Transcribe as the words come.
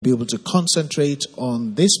be able to concentrate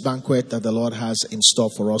on this banquet that the Lord has in store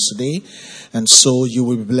for us today. And so you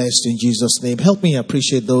will be blessed in Jesus' name. Help me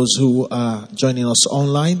appreciate those who are joining us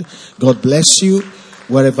online. God bless you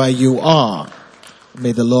wherever you are.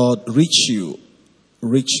 May the Lord reach you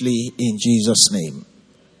richly in Jesus' name.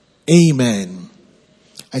 Amen.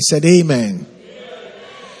 I said amen.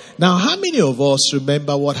 Now, how many of us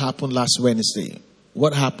remember what happened last Wednesday?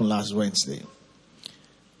 What happened last Wednesday?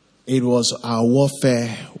 It was our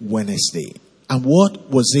Warfare Wednesday. And what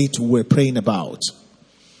was it we were praying about?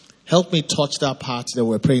 Help me touch that part that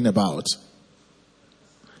we're praying about.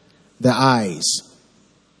 The eyes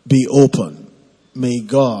be open. May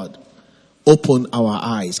God open our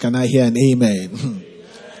eyes. Can I hear an amen?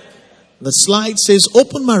 The slide says,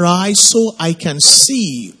 open my eyes so I can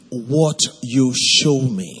see what you show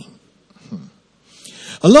me.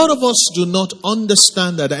 A lot of us do not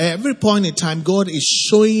understand that at every point in time, God is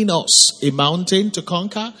showing us a mountain to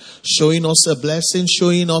conquer, showing us a blessing,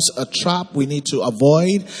 showing us a trap we need to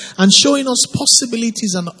avoid, and showing us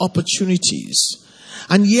possibilities and opportunities.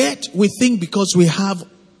 And yet, we think because we have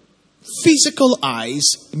physical eyes,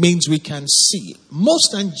 it means we can see.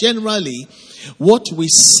 Most and generally, what we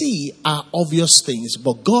see are obvious things.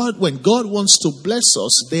 But God, when God wants to bless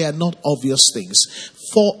us, they are not obvious things.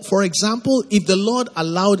 For example, if the Lord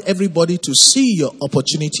allowed everybody to see your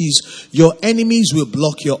opportunities, your enemies will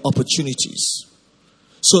block your opportunities.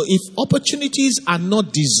 So if opportunities are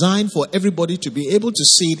not designed for everybody to be able to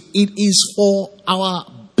see it, it is for our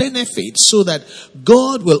benefit so that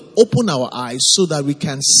God will open our eyes so that we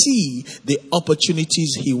can see the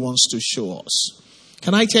opportunities He wants to show us.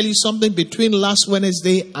 Can I tell you something? Between last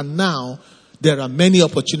Wednesday and now, there are many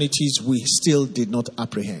opportunities we still did not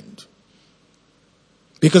apprehend.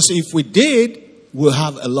 Because if we did, we'll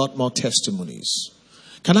have a lot more testimonies.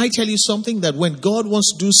 Can I tell you something? That when God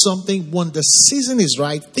wants to do something, when the season is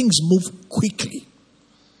right, things move quickly.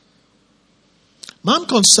 I'm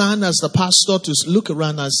concerned as the pastor to look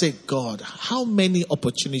around and say, God, how many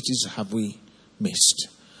opportunities have we missed?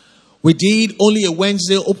 We did only a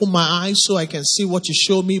Wednesday open my eyes so I can see what you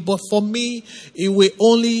show me. But for me, it will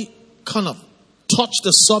only kind of touch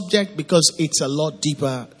the subject because it's a lot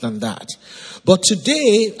deeper than that. But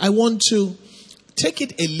today, I want to take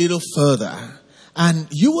it a little further. And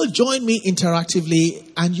you will join me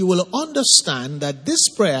interactively and you will understand that this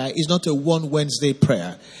prayer is not a one Wednesday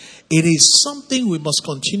prayer. It is something we must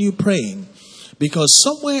continue praying. Because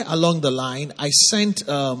somewhere along the line, I sent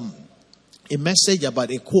a message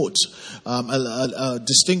about a quote. A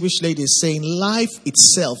distinguished lady is saying, life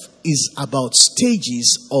itself is about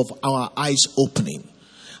stages of our eyes opening.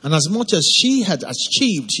 And as much as she had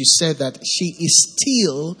achieved, she said that she is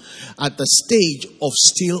still at the stage of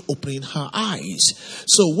still opening her eyes.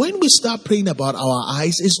 So when we start praying about our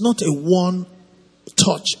eyes, it's not a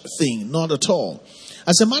one-touch thing, not at all.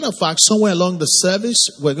 As a matter of fact, somewhere along the service,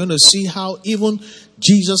 we're going to see how even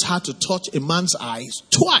Jesus had to touch a man's eyes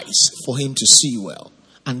twice for him to see well.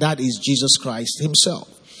 And that is Jesus Christ himself.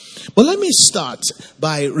 But let me start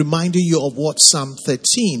by reminding you of what Psalm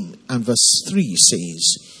 13 and verse 3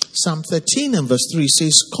 says. Psalm 13 and verse 3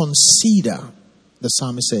 says, consider, the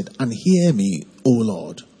psalmist said, and hear me, O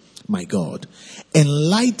Lord, my God.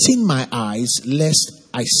 Enlighten my eyes, lest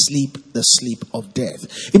I sleep the sleep of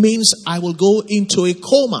death. It means I will go into a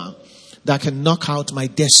coma that can knock out my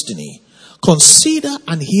destiny. Consider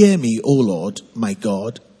and hear me, O Lord, my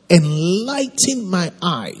God. Enlighten my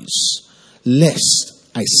eyes, lest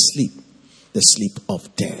I sleep the sleep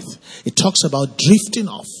of death. It talks about drifting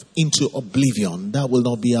off into oblivion. That will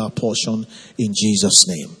not be our portion in Jesus'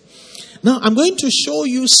 name. Now, I'm going to show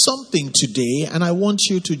you something today, and I want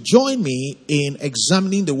you to join me in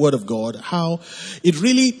examining the Word of God, how it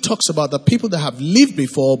really talks about the people that have lived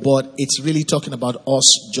before, but it's really talking about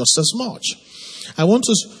us just as much. I want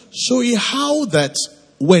to show you how that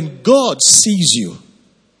when God sees you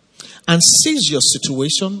and sees your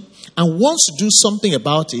situation and wants to do something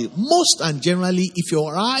about it, most and generally, if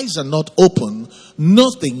your eyes are not open,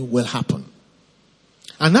 nothing will happen.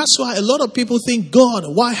 And that's why a lot of people think, God,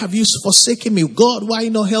 why have you forsaken me? God, why are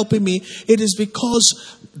you not helping me? It is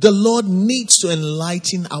because the Lord needs to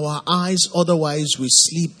enlighten our eyes. Otherwise, we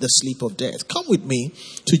sleep the sleep of death. Come with me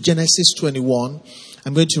to Genesis 21.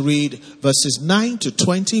 I'm going to read verses 9 to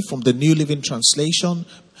 20 from the New Living Translation.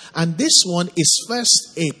 And this one is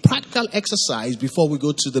first a practical exercise before we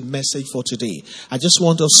go to the message for today. I just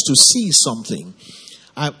want us to see something.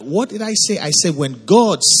 What did I say? I said when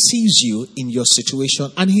God sees you in your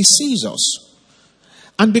situation, and He sees us.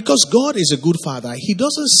 And because God is a good Father, He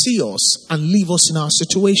doesn't see us and leave us in our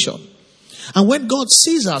situation. And when God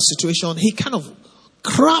sees our situation, He kind of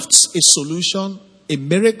crafts a solution, a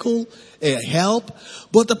miracle, a help.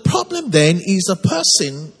 But the problem then is a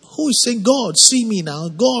person who is saying, God, see me now.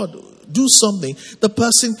 God, do something. The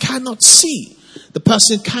person cannot see. The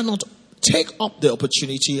person cannot take up the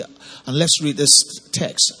opportunity. And let's read this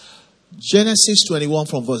text. Genesis 21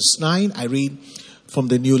 from verse 9. I read from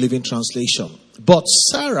the New Living Translation. But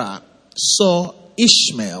Sarah saw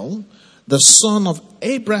Ishmael, the son of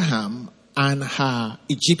Abraham, and her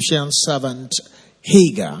Egyptian servant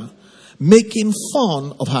Hagar, making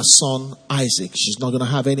fun of her son Isaac. She's not going to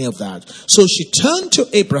have any of that. So she turned to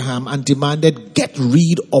Abraham and demanded, get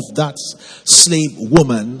rid of that slave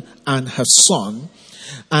woman and her son.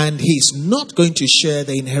 And he's not going to share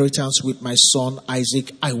the inheritance with my son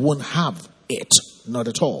Isaac. I won't have it. Not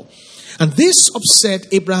at all. And this upset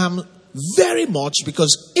Abraham very much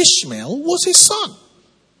because Ishmael was his son.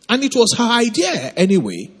 And it was her idea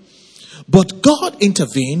anyway. But God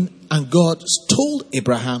intervened and God told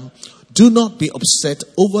Abraham, do not be upset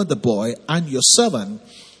over the boy and your servant.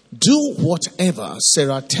 Do whatever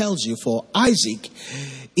Sarah tells you, for Isaac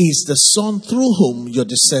is the son through whom your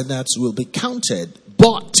descendants will be counted.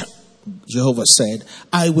 But, Jehovah said,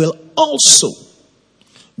 I will also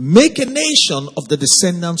make a nation of the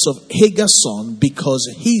descendants of Hagar's son,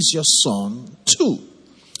 because he's your son too.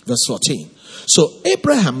 Verse 14. So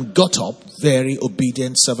Abraham got up, very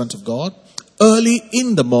obedient servant of God, early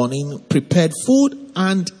in the morning, prepared food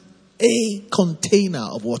and a container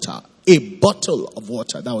of water, a bottle of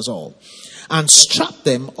water, that was all, and strapped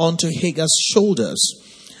them onto Hagar's shoulders.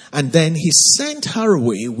 And then he sent her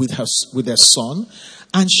away with her son,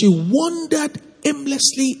 and she wandered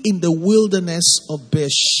aimlessly in the wilderness of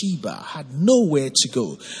Beersheba, had nowhere to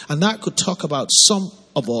go. And that could talk about some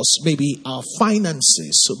of us, maybe our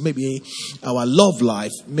finances, so maybe our love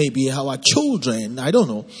life, maybe our children, I don't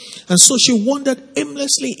know. And so she wandered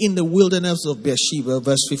aimlessly in the wilderness of Beersheba,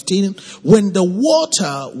 verse 15, when the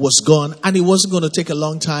water was gone, and it wasn't going to take a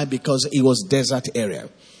long time because it was desert area,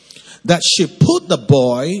 that she put the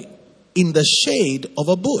boy in the shade of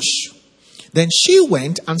a bush. Then she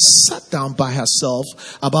went and sat down by herself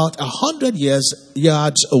about 100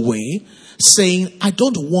 yards away, saying, I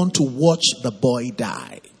don't want to watch the boy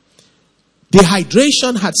die.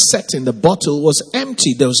 Dehydration had set in. The bottle was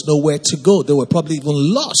empty. There was nowhere to go. They were probably even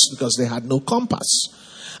lost because they had no compass.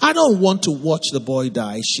 I don't want to watch the boy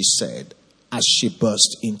die, she said, as she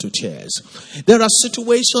burst into tears. There are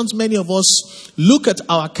situations many of us look at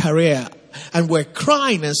our career and we're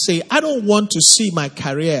crying and say, I don't want to see my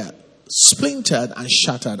career splintered and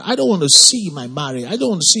shattered. I don't want to see my marriage. I don't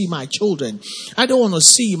want to see my children. I don't want to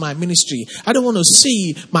see my ministry. I don't want to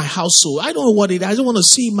see my household. I don't know what it is. I don't want to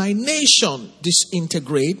see my nation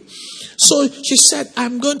disintegrate. So she said,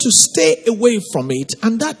 I'm going to stay away from it.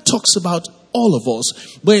 And that talks about all of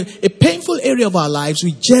us. When a painful area of our lives,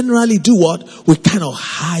 we generally do what? We kind of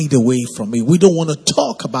hide away from it. We don't want to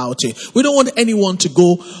talk about it. We don't want anyone to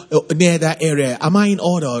go near that area. Am I in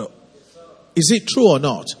order? Is it true or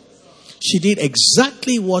not? She did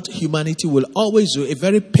exactly what humanity will always do. A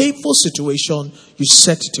very painful situation, you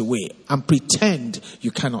set it away and pretend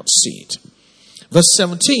you cannot see it. Verse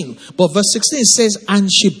 17, but verse 16 says,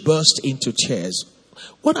 and she burst into tears.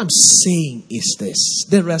 What I'm saying is this.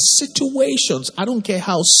 There are situations, I don't care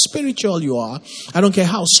how spiritual you are, I don't care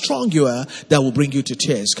how strong you are, that will bring you to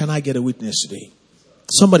tears. Can I get a witness today?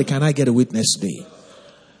 Somebody, can I get a witness today?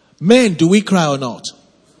 Men, do we cry or not?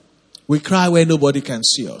 We cry where nobody can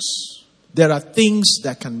see us. There are things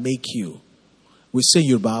that can make you. We say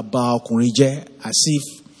Yoruba, as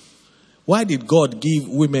if, why did God give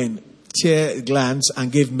women tear glands and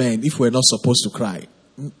give men if we're not supposed to cry?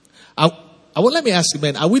 Let me ask you,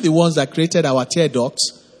 men, are we the ones that created our tear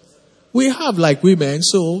ducts? We have like women,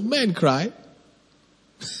 so men cry.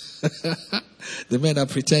 The men are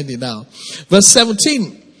pretending now. Verse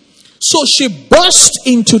 17. So she burst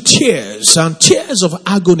into tears, and tears of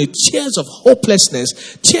agony, tears of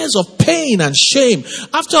hopelessness, tears of pain and shame.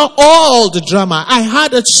 After all the drama, I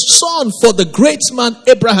had a son for the great man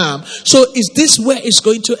Abraham. So is this where it's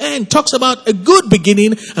going to end? Talks about a good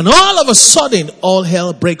beginning, and all of a sudden, all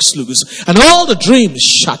hell breaks loose, and all the dreams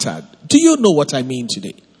shattered. Do you know what I mean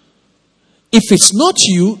today? If it's not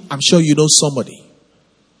you, I'm sure you know somebody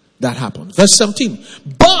that happened. Verse 17.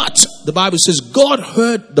 But the Bible says God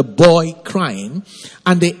heard the boy crying,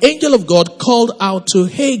 and the angel of God called out to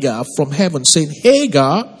Hagar from heaven, saying,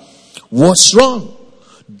 Hagar, what's wrong?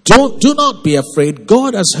 Do not be afraid.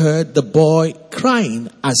 God has heard the boy crying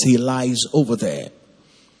as he lies over there.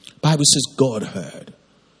 Bible says God heard.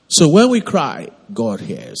 So when we cry, God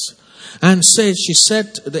hears. And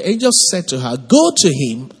the angel said to her, go to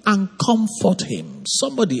him and comfort him.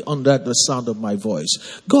 Somebody under the sound of my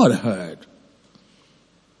voice. God heard.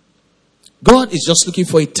 God is just looking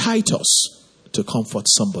for a Titus to comfort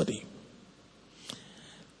somebody.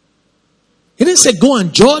 He didn't say, go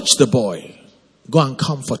and judge the boy. Go and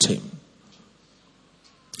comfort him.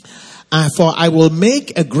 For I will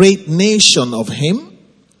make a great nation of him.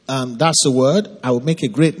 That's the word. I will make a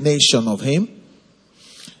great nation of him.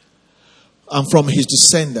 And from his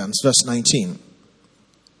descendants. Verse 19.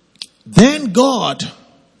 Then God.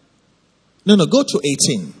 Go to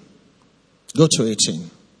 18. Go to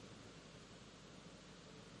 18.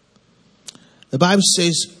 The Bible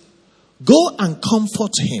says, go and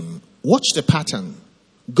comfort him. Watch the pattern.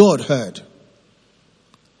 God heard.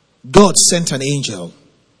 God sent an angel.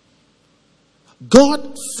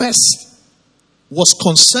 God first was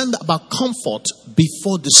concerned about comfort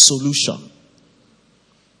before the solution.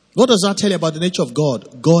 What does that tell you about the nature of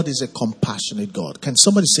God? God is a compassionate God. Can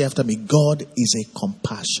somebody say after me, God is a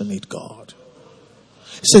compassionate God.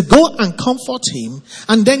 He said, go and comfort him,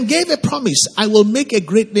 and then gave a promise. I will make a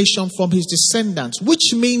great nation from his descendants,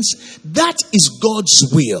 which means that is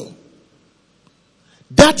God's will.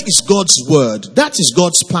 That is God's word. That is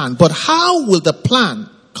God's plan. But how will the plan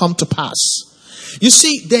come to pass? You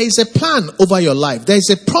see, there is a plan over your life. There is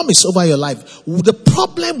a promise over your life. The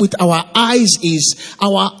problem with our eyes is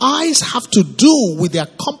our eyes have to do with the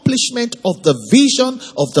accomplishment of the vision,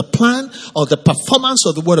 of the plan, of the performance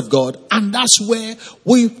of the word of God. And that's where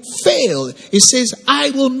we fail. It says, I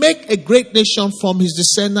will make a great nation from his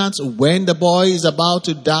descendants when the boy is about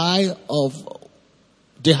to die of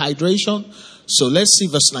dehydration. So let's see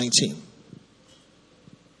verse 19.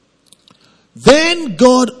 Then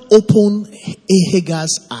God opened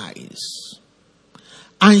Hagar's eyes,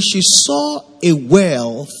 and she saw a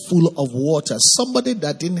well full of water. Somebody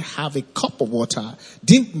that didn't have a cup of water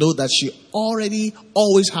didn't know that she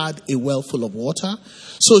always had a well full of water.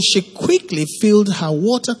 So she quickly filled her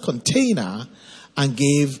water container and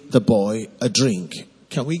gave the boy a drink.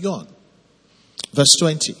 Can we go on? Verse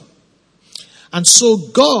 20. And so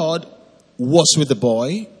God was with the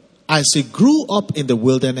boy as he grew up in the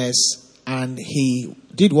wilderness. And he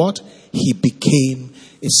did what? He became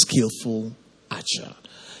a skillful archer.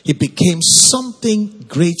 He became something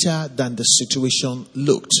greater than the situation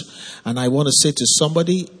looked. And I want to say to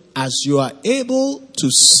somebody, as you are able to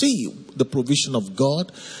see the provision of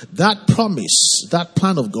God, that promise, that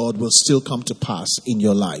plan of God will still come to pass in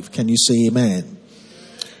your life. Can you say amen?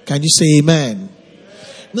 Can you say amen?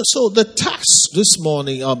 So the task this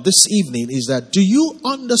morning or this evening is that, do you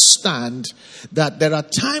understand that there are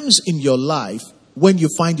times in your life when you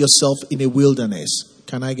find yourself in a wilderness?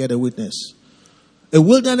 Can I get a witness? A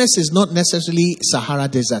wilderness is not necessarily Sahara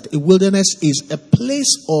Desert. A wilderness is a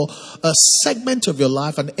place or a segment of your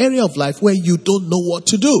life, an area of life where you don't know what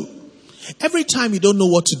to do. Every time you don't know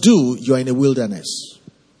what to do, you're in a wilderness.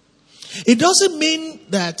 It doesn't mean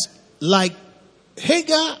that, like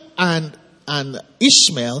Hagar and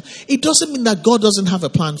Ishmael, it doesn't mean that God doesn't have a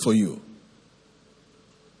plan for you.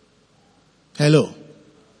 Hello.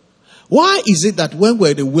 Why is it that when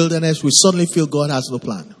we're in the wilderness, we suddenly feel God has no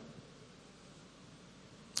plan?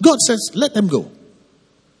 God says, let them go.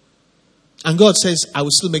 And God says, I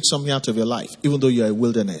will still make something out of your life, even though you're a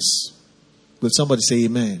wilderness. Will somebody say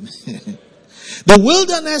amen? The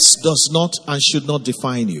wilderness does not and should not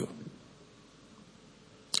define you.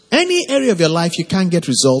 Any area of your life you can't get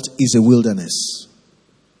result is a wilderness.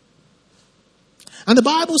 And the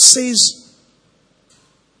Bible says,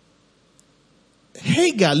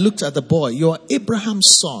 Hagar looked at the boy. You are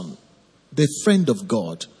Abraham's son, the friend of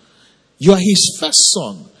God. You are his first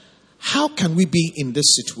son. How can we be in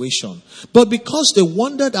this situation? But because they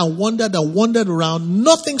wandered and wandered and wandered around,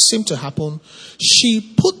 nothing seemed to happen.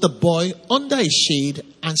 She put the boy under a shade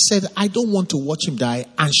and said, I don't want to watch him die.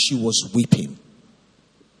 And she was weeping.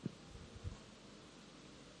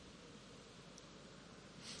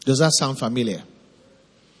 Does that sound familiar?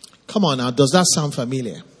 Come on now, does that sound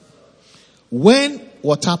familiar? When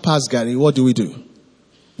water pass Gary, what do?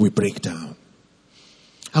 We break down.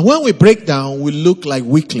 And when we break down, we look like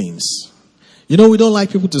weaklings. You know, we don't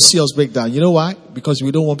like people to see us break down. You know why? Because we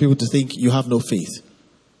don't want people to think you have no faith.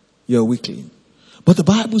 You're a weakling. But the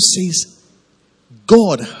Bible says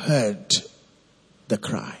God heard the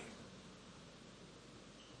cry.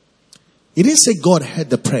 It didn't say God heard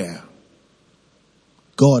the prayer.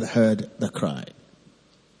 God heard the cry.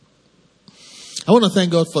 I want to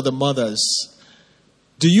thank God for the mothers.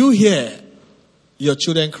 Do you hear your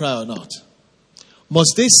children cry or not?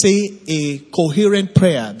 Must they say a coherent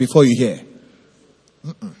prayer before you hear?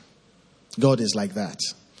 God is like that.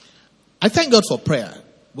 I thank God for prayer.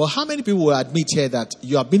 But how many people will admit here that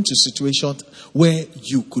you have been to situations where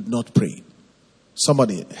you could not pray?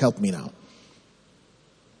 Somebody help me now.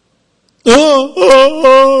 What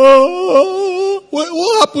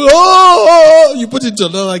happened? Oh, you put it into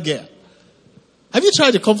another gear. Have you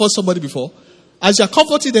tried to comfort somebody before? As you're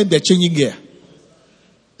comforting them, they're changing gear.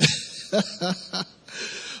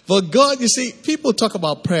 But God, you see, people talk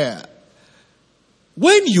about prayer.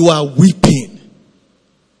 When you are weeping,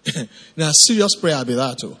 now serious prayer will be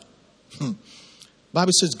that too.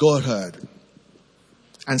 Bible says God heard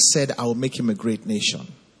and said, I will make him a great nation.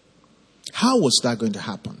 How was that going to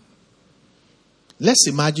happen? Let's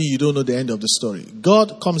imagine you don't know the end of the story.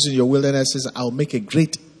 God comes in your wilderness and says, I will make a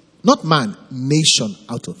great, not man, nation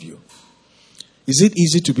out of you. Is it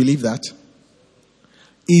easy to believe that?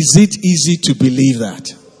 Is it easy to believe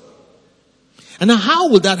that? And now how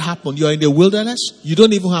will that happen? You're in the wilderness. You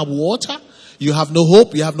don't even have water. You have no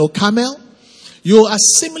hope. You have no camel. You are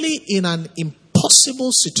seemingly in an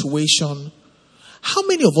impossible situation. How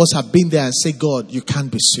many of us have been there and say, God, you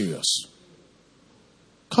can't be serious?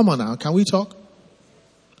 Come on now. Can we talk?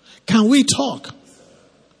 Can we talk?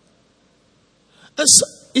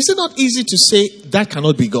 Is it not easy to say that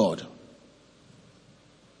cannot be God?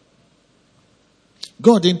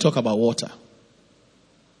 God didn't talk about water.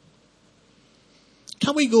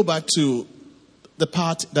 Can we go back to the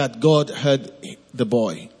part that God heard the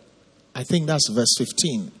boy? I think that's verse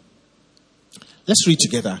 15. Let's read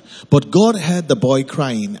together. But God heard the boy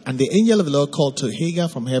crying, and the angel of the Lord called to Hagar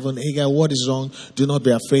from heaven, Hagar, what is wrong? Do not be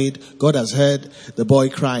afraid. God has heard the boy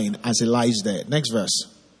crying as he lies there. Next verse.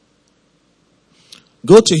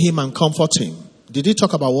 Go to him and comfort him. Did he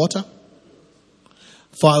talk about water?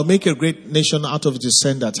 For I'll make a great nation out of his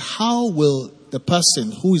descendants. How will the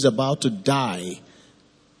person who is about to die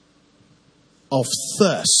of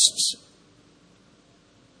thirst,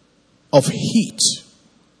 of heat,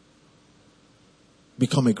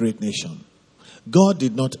 become a great nation? God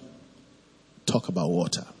did not talk about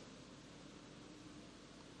water.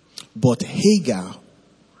 But Hagar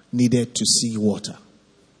needed to see water.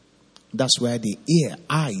 That's where the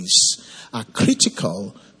eyes are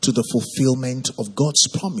critical to the fulfillment of God's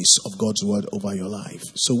promise of God's word over your life.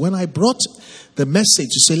 So when I brought the message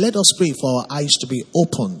to say, let us pray for our eyes to be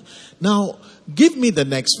open. Now, give me the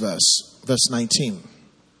next verse, verse 19.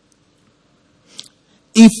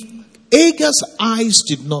 If Hagar's eyes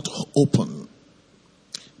did not open,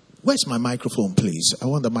 where's my microphone, please? I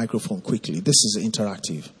want the microphone quickly. This is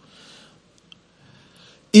interactive.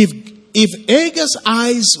 If Hagar's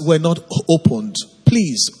eyes were not opened,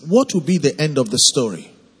 please, what will be the end of the story?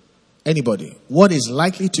 Anybody? What is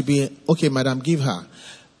likely to be, okay, madam, give her.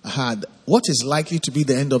 What is likely to be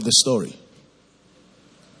the end of the story?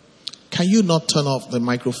 Can you not turn off the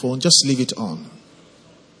microphone? Just leave it on.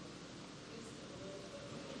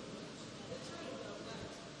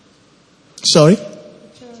 Sorry?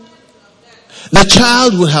 The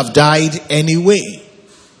child would have died anyway.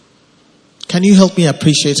 Can you help me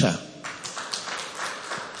appreciate her?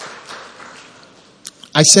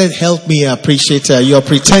 I said, help me appreciate her. You're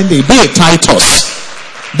pretending. Be a Titus.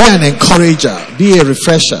 Be an encourager. Be a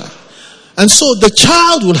refresher. And so the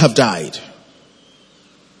child would have died.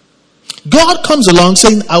 God comes along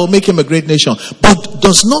saying, I will make him a great nation, but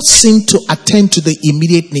does not seem to attend to the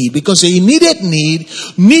immediate need, because the immediate need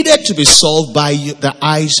needed to be solved by the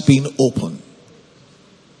eyes being open.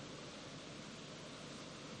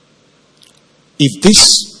 If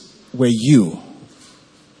this were you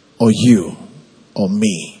or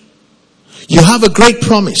me, you have a great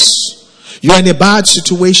promise, you're in a bad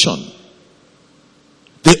situation.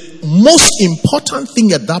 The most important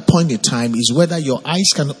thing at that point in time is whether your eyes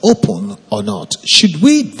can open or not. Should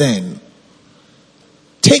we then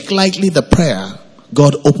take lightly the prayer,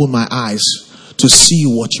 God, open my eyes to see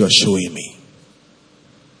what you're showing me?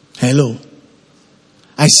 Hello?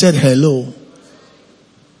 I said hello.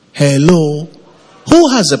 Hello? Who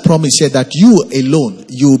has a promise here that you alone,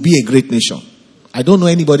 you will be a great nation? I don't know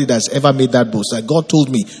anybody that's ever made that boast. That God told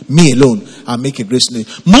me alone, I'll make a great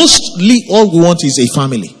nation. Mostly all we want is a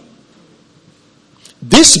family.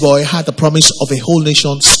 This boy had the promise of a whole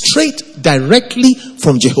nation straight, directly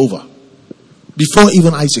from Jehovah, before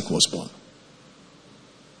even Isaac was born.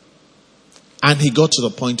 And he got to the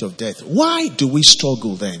point of death. Why do we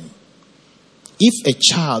struggle then? If a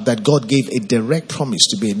child that God gave a direct promise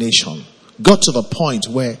to be a nation got to the point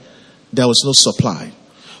where there was no supply,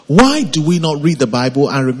 why do we not read the Bible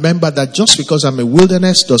and remember that just because I'm a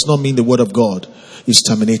wilderness does not mean the word of God is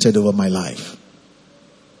terminated over my life?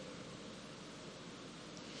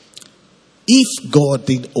 If God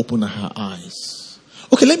didn't open her eyes.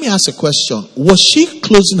 Okay, let me ask a question. Was she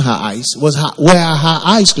closing her eyes? Were her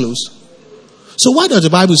eyes closed? So why does the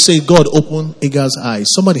Bible say God opened Hagar's eyes?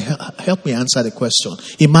 Somebody help me answer the question.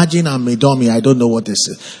 Imagine I'm a dummy. I don't know what this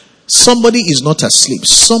is. Somebody is not asleep.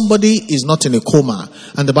 Somebody is not in a coma.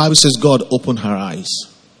 And the Bible says God opened her eyes.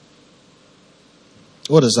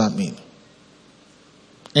 What does that mean?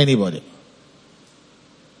 Anybody?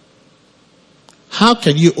 How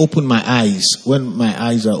can you open my eyes when my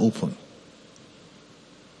eyes are open?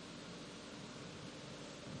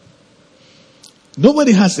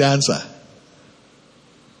 Nobody has the answer.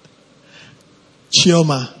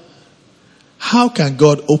 Chioma, how can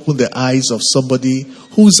God open the eyes of somebody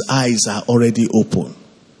whose eyes are already open?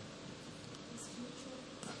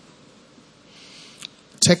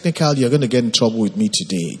 Technical, you're going to get in trouble with me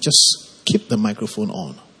today. Just keep the microphone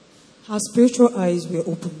on. Her spiritual eyes were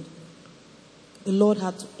opened. The Lord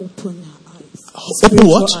had to open her eyes. Open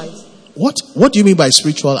what? What do you mean by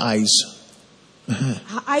spiritual eyes?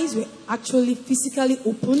 Her eyes were actually physically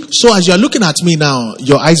opened. So as you're looking at me now,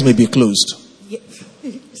 your eyes may be closed.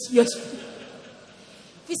 Yes.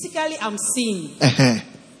 Physically, I'm seeing.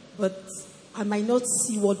 But I might not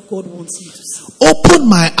see what God wants me to see. Open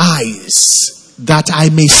my eyes that I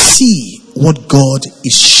may see what God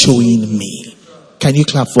is showing me. Can you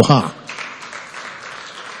clap for her?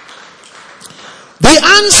 The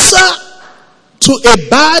answer to a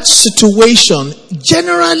bad situation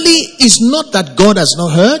generally is not that God has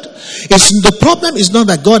not heard. The problem is not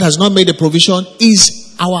that God has not made a provision.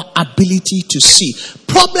 Is our ability to see.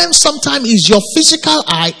 Problem sometimes is your physical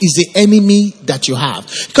eye is the enemy that you have.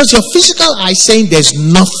 Because your physical eye is saying there's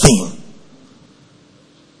nothing.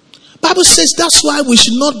 Bible says that's why we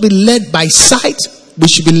should not be led by sight. We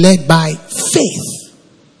should be led by faith.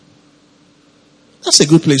 That's a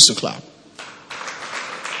good place to clap.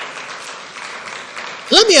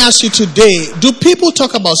 Let me ask you today, do people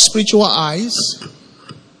talk about spiritual eyes?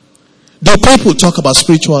 Do people talk about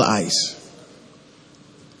spiritual eyes?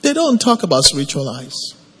 They don't talk about spiritual eyes.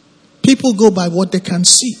 People go by what they can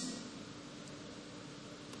see.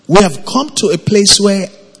 We have come to a place where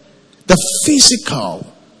the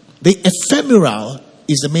physical, the ephemeral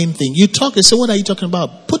is the main thing. You talk and say, what are you talking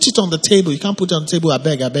about? Put it on the table. You can't put it on the table. I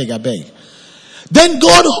beg. Then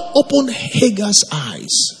God opened Hagar's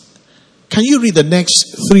eyes. Can you read the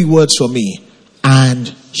next 3 words for me?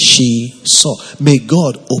 And she saw. May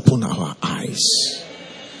God open our eyes.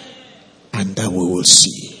 And that we will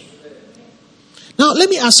see. Now, let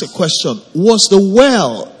me ask a question. Was the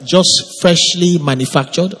well just freshly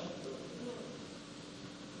manufactured?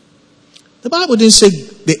 The Bible didn't say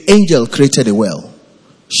the angel created a well.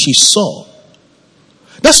 She saw.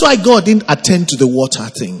 That's why God didn't attend to the water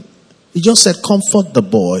thing. He just said, comfort the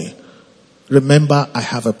boy. Remember, I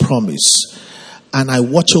have a promise. And I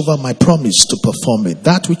watch over my promise to perform it.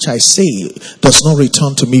 That which I say does not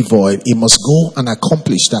return to me void. It must go and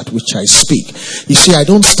accomplish that which I speak. You see, I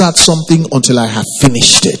don't start something until I have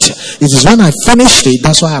finished it. It is when I finished it,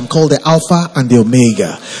 that's why I'm called the Alpha and the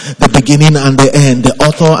Omega. The beginning and the end, the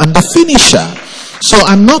author and the finisher. So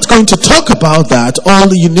I'm not going to talk about that.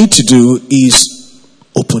 All you need to do is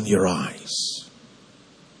open your eyes.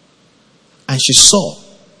 And she saw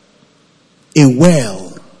a well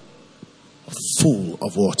full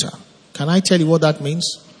of water. Can I tell you what that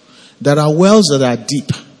means? There are wells that are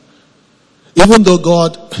deep. Even though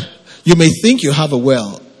God, you may think you have a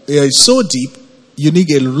well, it is so deep, you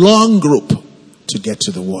need a long rope to get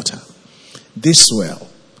to the water. This well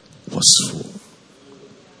was full.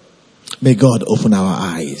 May God open our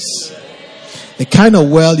eyes. The kind of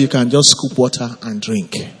well you can just scoop water and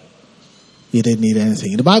drink. You didn't need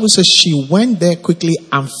anything. The Bible says she went there quickly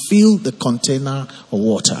and filled the container of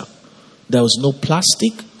water. There was no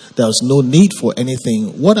plastic. There was no need for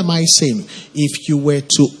anything. What am I saying? If you were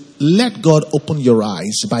to let God open your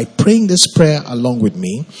eyes by praying this prayer along with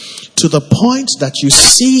me, to the point that you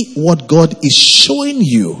see what God is showing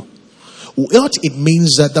you, what it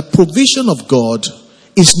means that the provision of God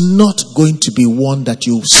is not going to be one that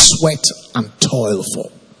you sweat and toil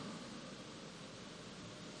for.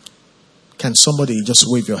 Can somebody just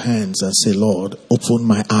wave your hands and say, Lord, open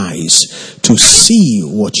my eyes to see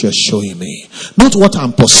what you're showing me. Not what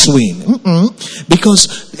I'm pursuing.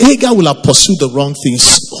 Because Hagar will have pursued the wrong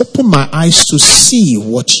things. Open my eyes to see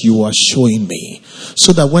what you are showing me.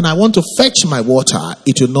 So that when I want to fetch my water,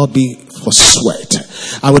 it will not be for sweat.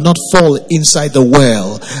 I will not fall inside the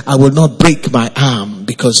well. I will not break my arm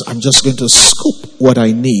because I'm just going to scoop what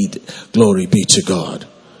I need. Glory be to God.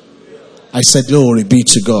 I said, glory be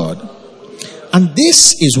to God. And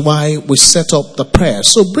this is why we set up the prayer.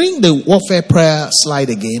 So bring the warfare prayer slide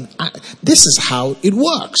again. This is how it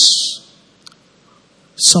works.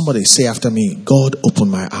 Somebody say after me, God, open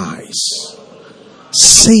my eyes.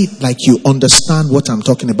 Say it like you understand what I'm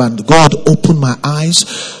talking about. God, open my eyes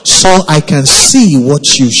so I can see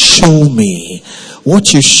what you show me.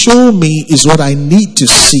 What you show me is what I need to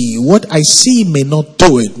see. What I see may not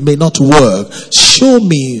do it, may not work. Show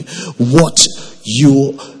me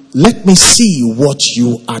let me see what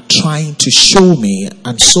you are trying to show me,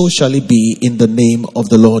 and so shall it be in the name of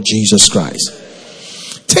the Lord Jesus Christ.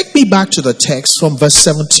 Take me back to the text from verse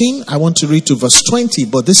 17. I want to read to verse 20,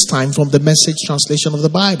 but this time from the Message translation of the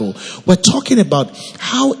Bible. We're talking about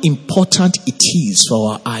how important it is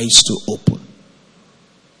for our eyes to open.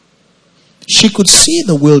 She could see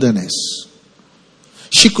the wilderness.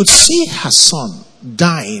 She could see her son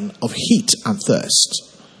dying of heat and thirst.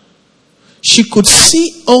 She could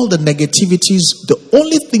see all the negativities. The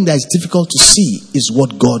only thing that is difficult to see is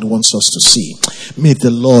what God wants us to see. May the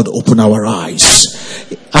Lord open our eyes.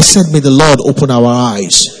 I said, may the Lord open our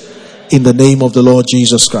eyes in the name of the Lord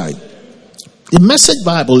Jesus Christ. The Message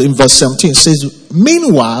Bible in verse 17 says,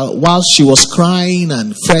 meanwhile, while she was crying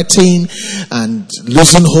and fretting and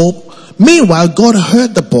losing hope, meanwhile, God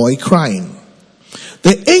heard the boy crying.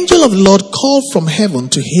 The angel of the Lord called from heaven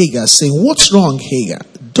to Hagar, saying, what's wrong, Hagar?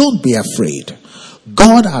 Don't be afraid.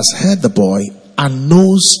 God has heard the boy and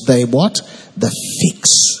knows the what? The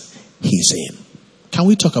fix he's in. Can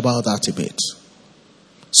we talk about that a bit?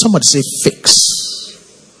 Somebody say fix.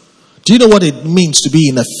 Do you know what it means to be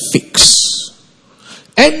in a fix?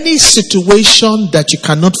 Any situation that you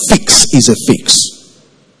cannot fix is a fix.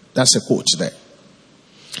 That's a quote there.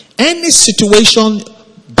 Any situation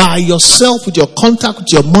by yourself, with your contact,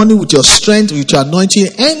 with your money, with your strength, with your anointing,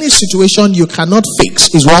 any situation you cannot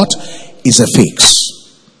fix is what? Is a fix.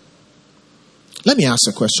 Let me ask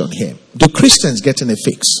a question here. Do Christians get in a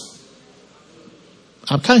fix?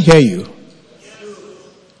 I can't hear you.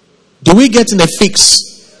 Do we get in a fix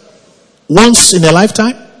once in a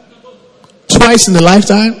lifetime? Twice in a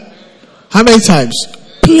lifetime? How many times?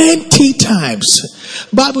 Plenty times.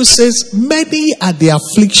 Bible says, many are the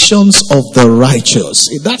afflictions of the righteous.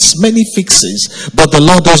 That's many fixes. But the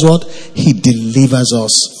Lord does what? He delivers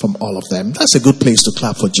us from all of them. That's a good place to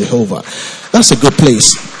clap for Jehovah. That's a good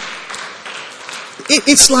place.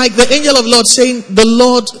 It's like the angel of the Lord saying, the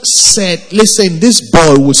Lord said, listen, this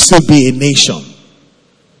boy will still be a nation.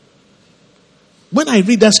 When I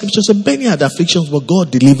read that scripture, so many are the afflictions, but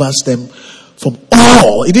God delivers them from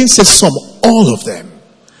all. It didn't say some, all of them.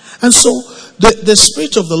 And so the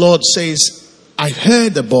Spirit of the Lord says, I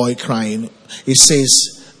heard the boy crying. It says,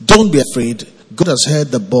 don't be afraid. God has heard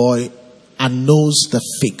the boy and knows the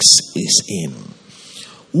fix is in.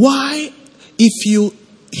 Why? If you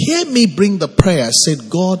hear me bring the prayer,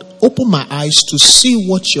 said, God, open my eyes to see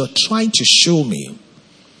what you're trying to show me.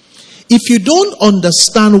 If you don't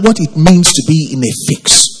understand what it means to be in a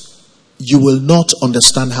fix, you will not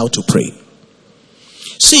understand how to pray.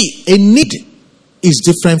 See, a need is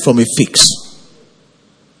different from a fix.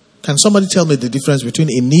 Can somebody tell me the difference between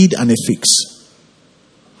a need and a fix?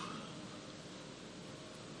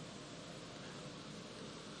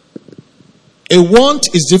 A want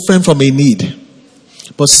is different from a need.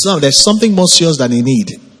 But there's something more serious than a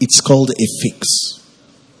need. It's called a fix.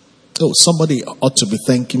 Oh, somebody ought to be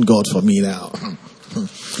thanking God for me now.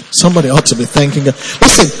 Somebody ought to be thanking God.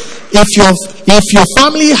 Listen, if your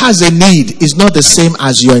family has a need, it's not the same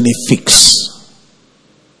as you're in a fix.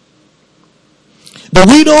 The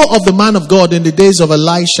widow of the man of God in the days of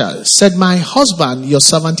Elisha said, my husband, your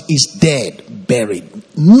servant, is dead,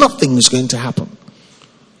 buried. Nothing is going to happen.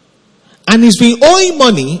 And he's been owing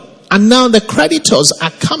money, and now the creditors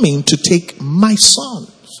are coming to take my son.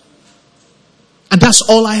 And that's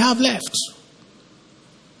all I have left.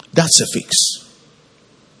 That's a fix.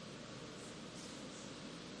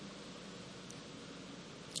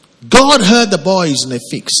 God heard the boy is in a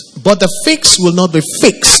fix, but the fix will not be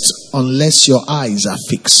fixed unless your eyes are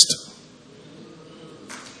fixed.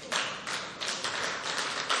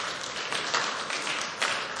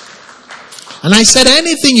 And I said,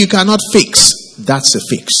 anything you cannot fix, that's a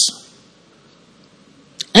fix.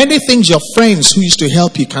 Anything your friends who used to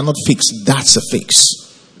help you cannot fix, that's a fix.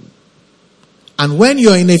 And when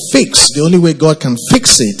you're in a fix, the only way God can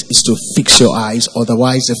fix it is to fix your eyes,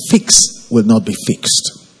 otherwise the fix will not be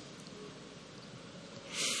fixed.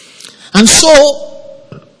 And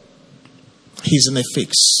so, he's in a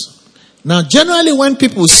fix. Now, generally when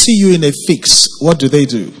people see you in a fix, what do? They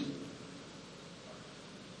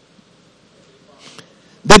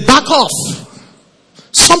back off.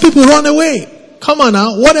 Some people run away. Come on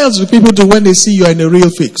now. What else do people do when they see you in a real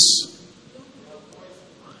fix?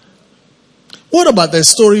 What about the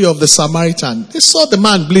story of the Samaritan? They saw the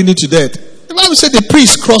man bleeding to death. The Bible said the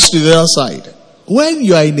priest crossed to the other side. When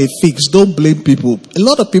you are in a fix, don't blame people. A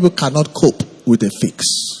lot of people cannot cope with a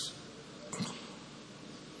fix.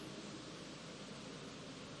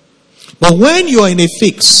 But when you are in a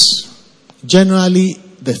fix, generally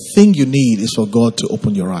the thing you need is for God to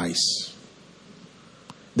open your eyes.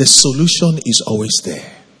 The solution is always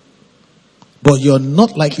there. But you're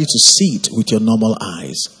not likely to see it with your normal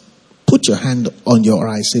eyes. Put your hand on your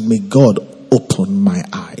eyes and say, may God open my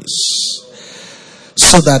eyes,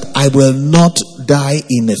 so that I will not die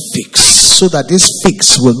in a fix, so that this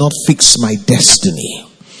fix will not fix my destiny.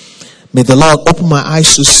 May the Lord open my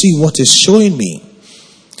eyes to see what is showing me.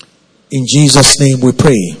 In Jesus' name we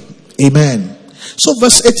pray. Amen. So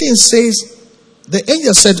verse 18 says, the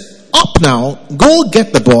angel said, up now, go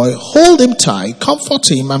get the boy, hold him tight,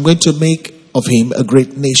 comfort him. I'm going to make of him a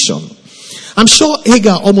great nation. I'm sure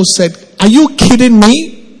Hagar almost said, are you kidding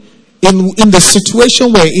me? In the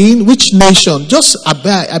situation we're in, which nation? Just I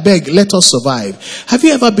beg, let us survive. Have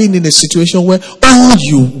you ever been in a situation where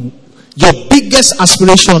your biggest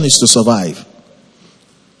aspiration is to survive?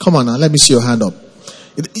 Come on now, let me see your hand up.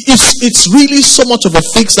 It's really so much of a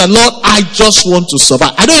fix that, Lord, I just want to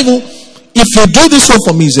survive. I don't even, if you do this one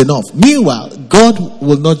for me is enough. Meanwhile, God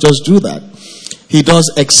will not just do that. He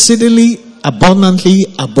does exceedingly abundantly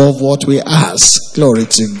above what we ask. Glory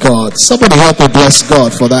to God. Somebody help me bless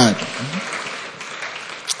God for that.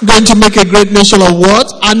 Going to make a great nation of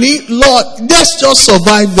what? I need, Lord, let's just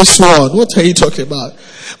survive this one. What are you talking about?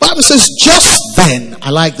 Bible says, just then, I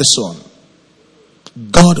like this one,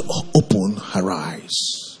 God opened her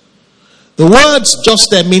eyes. The words just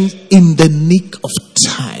there mean in the nick of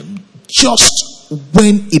time. Just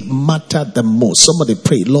when it mattered the most. Somebody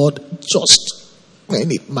pray, Lord, just when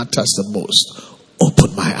it matters the most,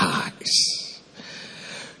 open my eyes.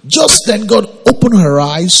 Just then God opened her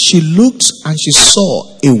eyes. She looked and she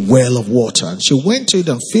saw a well of water. And she went to it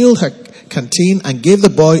and filled her canteen and gave the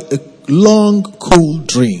boy a long, cool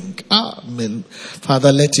drink. Amen.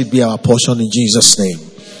 Father, let it be our portion in Jesus' name.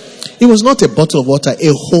 It was not a bottle of water,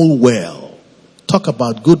 a whole well. Talk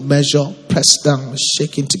about good measure, pressed down,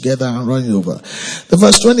 shaking together and running over. The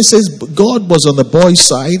verse 20 says, God was on the boy's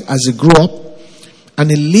side as he grew up, and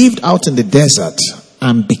he lived out in the desert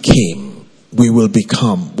and we will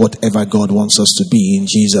become whatever God wants us to be in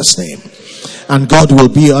Jesus' name. And God will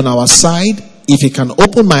be on our side. If he can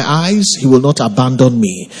open my eyes, he will not abandon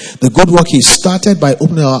me. The good work he started by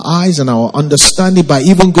opening our eyes and our understanding, by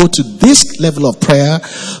even go to this level of prayer,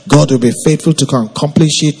 God will be faithful to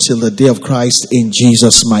accomplish it till the day of Christ in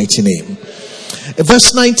Jesus' mighty name.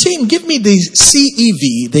 Verse 19, give me the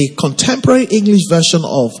CEV, the contemporary English version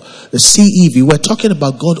of the CEV. We're talking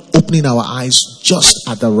about God opening our eyes just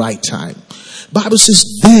at the right time. Bible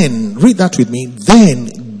says, then, read that with me,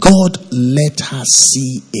 then God let her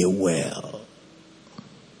see a well.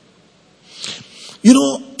 You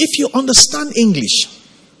know, if you understand English,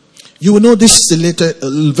 you will know this is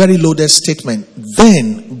a very loaded statement.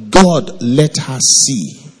 Then God let her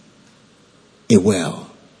see a well.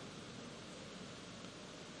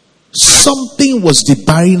 Something was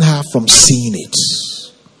debarring her from seeing it.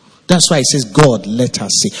 That's why it says God let her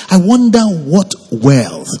see. I wonder what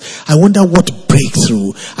wealth, I wonder what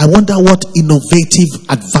breakthrough, I wonder what innovative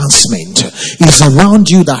advancement is around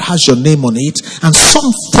you that has your name on it. And some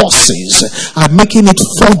forces are making it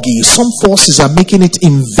foggy. Some forces are making it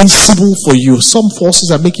invisible for you. Some forces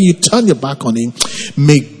are making you turn your back on it.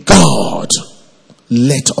 May God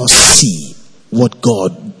let us see what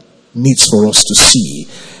God needs for us to see.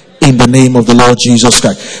 In the name of the Lord Jesus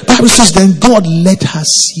Christ. Bible says, then God let her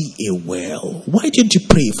see a well. Why didn't you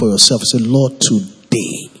pray for yourself and say, Lord,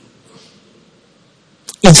 today,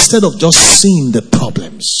 instead of just seeing the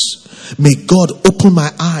problems, may God open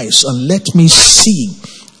my eyes and let me see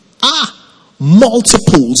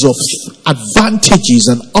multiples of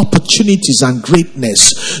advantages and opportunities and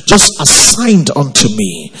greatness just assigned unto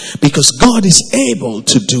me. Because God is able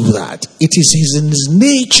to do that. It is in his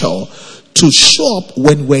nature to show up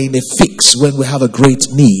when we're in a fix, when we have a great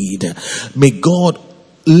need. May God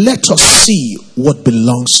let us see what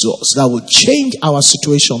belongs to us that will change our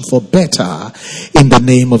situation for better in the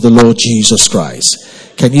name of the Lord Jesus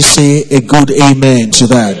Christ. Can you say a good amen to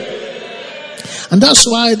that? And that's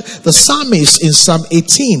why the psalmist in Psalm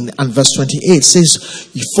 18 and verse 28 says,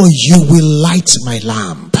 for you will light my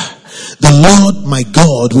lamp. The Lord my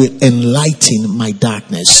God will enlighten my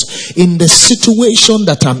darkness. In the situation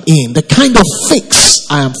that I'm in, the kind of fix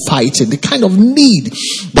I am fighting, the kind of need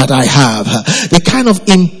that I have, the kind of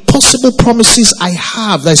impossible promises I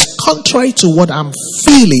have that is contrary to what I'm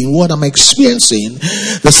feeling, what I'm experiencing,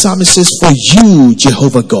 the psalmist says, for you,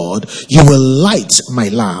 Jehovah God, you will light my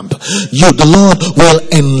lamp. You, the Lord, will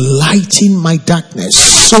enlighten my darkness,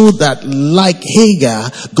 so that like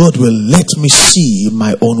Hagar, God will let me see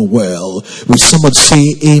my own well. Will somebody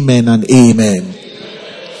say amen and amen?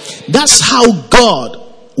 That's how God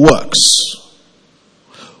works.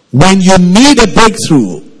 When you need a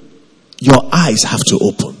breakthrough, your eyes have to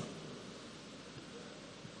open.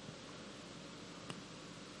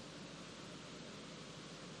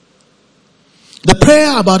 The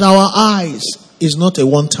prayer about our eyes is not a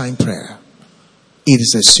one-time prayer. It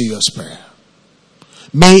is a serious prayer.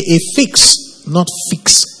 May a fix not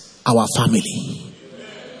fix our family.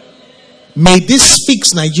 May this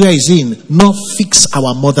fix Nigeria is in not fix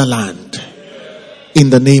our motherland. In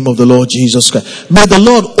the name of the Lord Jesus Christ. May the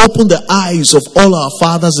Lord open the eyes of all our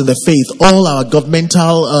fathers in the faith, all our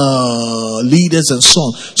governmental leaders and so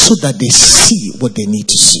on, so that they see what they need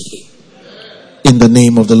to see. In the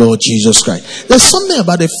name of the Lord Jesus Christ. There's something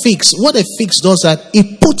about a fix. What a fix does that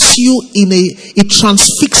it puts you it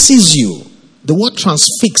transfixes you. The word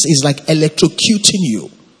transfix is like electrocuting you.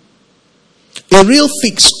 A real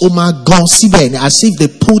fix, as if they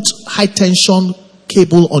put high tension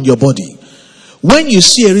cable on your body. When you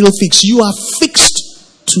see a real fix, you are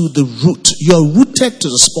fixed to the root. You are rooted to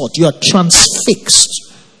the spot. You are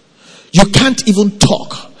transfixed. You can't even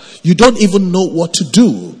talk. You don't even know what to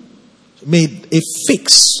do. May a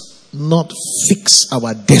fix not fix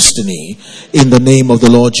our destiny in the name of the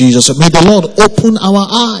Lord Jesus. May the Lord open our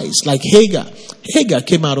eyes like Hagar. Hagar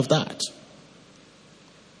came out of that.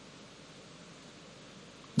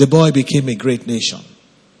 The boy became a great nation.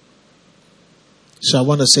 So I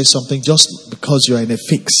want to say something. Just because you are in a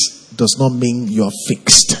fix does not mean you are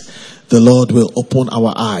fixed. The Lord will open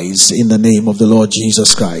our eyes in the name of the Lord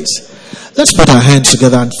Jesus Christ. Let's put our hands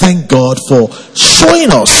together and thank God for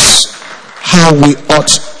showing us how we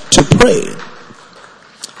ought to pray.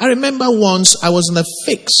 I remember once I was in a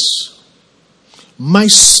fix. My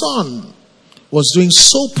son was doing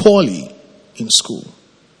so poorly in school.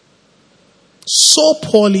 So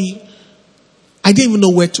poorly, I didn't even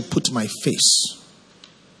know where to put my face.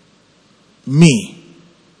 Me,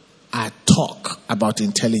 I talk about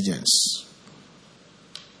intelligence.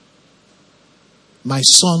 My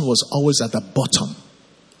son was always at the bottom.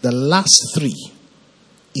 The last 3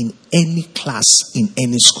 in any class, in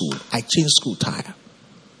any school. I changed school tire.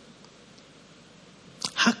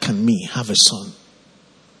 How can me have a son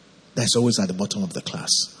that's always at the bottom of the class?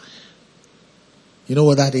 You know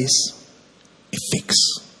what that is? A fix.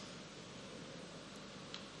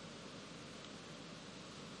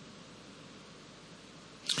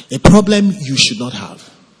 A problem you should not have.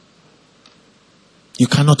 You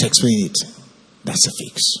cannot explain it. That's a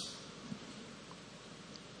fix.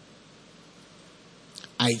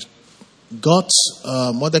 I got,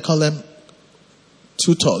 what they call them,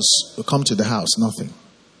 tutors who come to the house, nothing.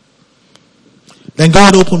 Then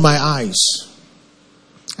God opened my eyes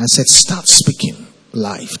and said, start speaking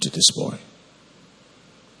life to this boy.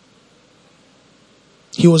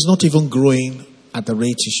 He was not even growing at the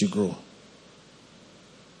rate he should grow.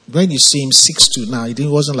 When you see him 6'2" now, it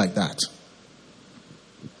wasn't like that.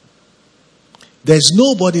 There's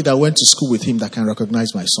nobody that went to school with him that can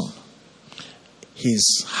recognize my son.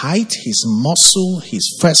 His height, his muscle,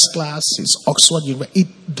 his first class, his Oxford,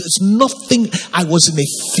 there's nothing. I was in a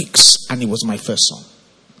fix and it was my first son.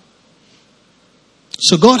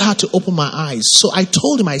 So God had to open my eyes. So I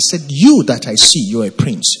told him, I said, you that I see, you're a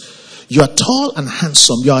prince. You are tall and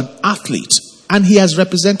handsome. You're an athlete. And he has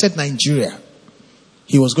represented Nigeria.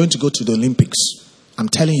 He was going to go to the Olympics. I'm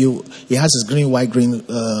telling you, he has his green, white, green,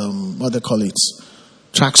 what they call it,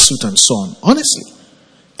 tracksuit and so on. Honestly,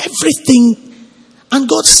 everything. And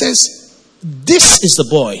God says, this is the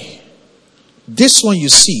boy. This one you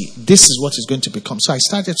see, this is what he's going to become. So I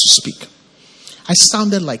started to speak. I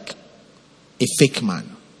sounded like a fake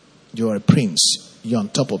man. You're a prince. You're on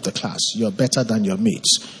top of the class. You're better than your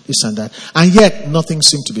mates. This and that. And yet, nothing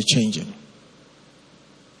seemed to be changing.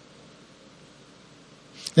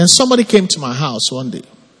 Then somebody came to my house one day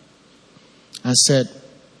and said,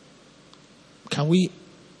 he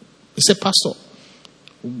said, Pastor,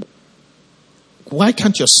 why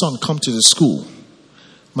can't your son come to the school?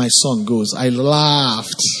 My son goes, I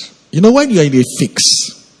laughed. You know when you're in a fix.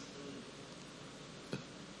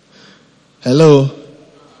 Hello?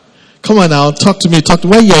 Come on now, talk to me.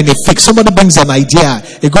 When you're in a fix, somebody brings an idea,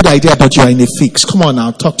 a good idea, but you're in a fix. Come on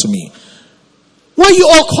now, talk to me. Why are you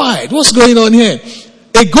all quiet? What's going on here?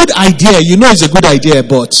 A good idea, you know it's a good idea,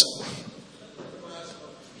 but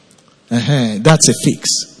that's a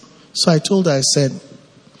fix. So I told her, I said,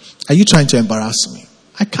 are you trying to embarrass me?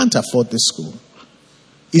 I can't afford this school.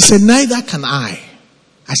 He said, neither can I.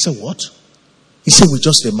 I said, what? He said, we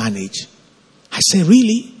just manage. I said,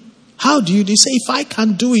 really? How do you do? He said, if I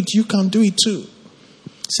can do it, you can do it too.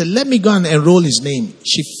 He said, let me go and enroll his name.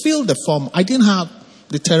 She filled the form. I didn't have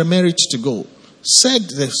the temerity to go. said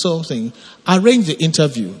the sort of thing, arranged the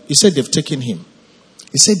interview. He said they've taken him.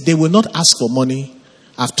 He said they will not ask for money.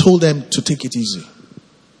 I've told them to take it easy.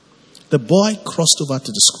 The boy crossed over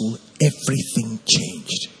to the school. Everything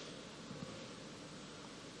changed.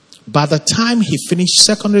 By the time he finished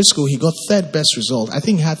secondary school, he got third best result. I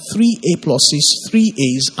think he had 3 A+, 3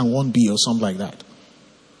 A's, and 1 B or something like that.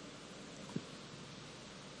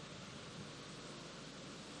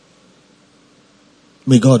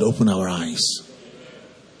 May God open our eyes.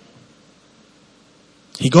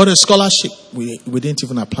 He got a scholarship we didn't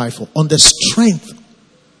even apply for. On the strength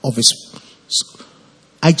of his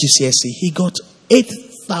IGCSE, he got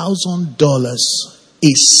 $8,000 a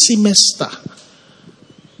semester.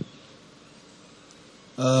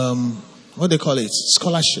 What do they call it?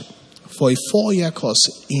 Scholarship for a 4-year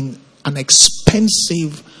course in an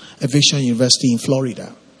expensive aviation university in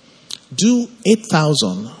Florida. Do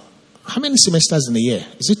 8,000. How many semesters in a year?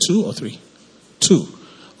 Is it 2 or 3? 2.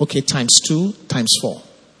 Okay, times 2, times 4.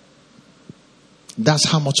 That's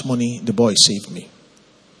how much money the boy saved me.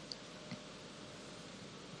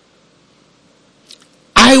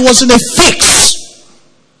 I was in a fix.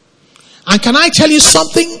 And can I tell you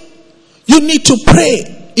something? You need to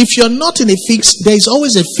pray. If you're not in a fix, there is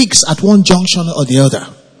always a fix at one junction or the other.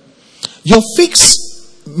 Your fix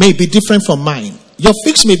may be different from mine. Your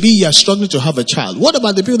fix may be you're struggling to have a child. What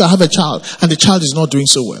about the people that have a child and the child is not doing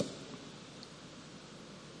so well?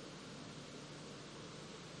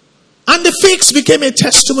 And the fix became a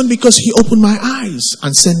testimony because he opened my eyes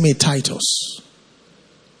and sent me Titus.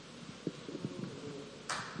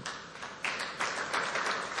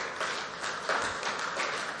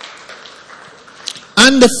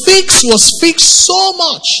 And the fix was fixed so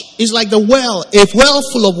much. It's like a well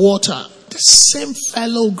full of water. The same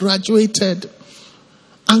fellow graduated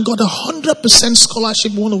and got 100%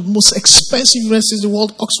 scholarship, one of the most expensive universities in the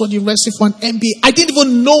world, Oxford University, for an MBA. I didn't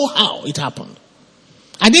even know how it happened.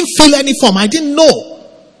 I didn't fill any form. I didn't know.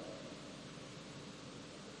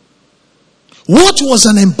 What was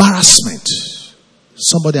an embarrassment?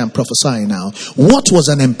 Somebody, I'm prophesying now. What was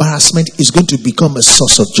an embarrassment is going to become a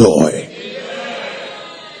source of joy.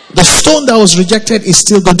 The stone that was rejected is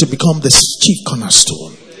still going to become the chief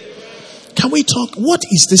cornerstone. Can we talk? What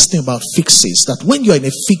is this thing about fixes? That when you're in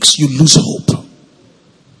a fix, you lose hope.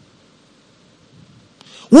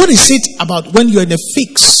 What is it about when you're in a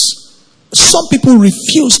fix? Some people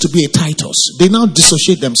refuse to be a Titus. They now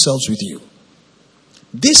dissociate themselves with you.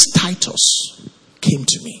 This Titus came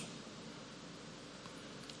to me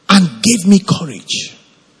and gave me courage.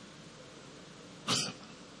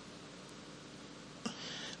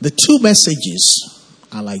 The 2 messages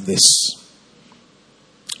are like this.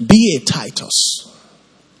 Be a Titus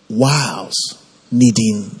whilst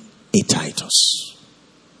needing a Titus.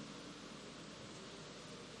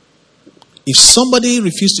 If somebody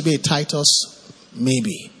refused to be a Titus,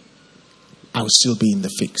 maybe I would still be in the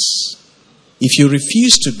fix. If you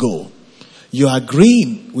refuse to go, you are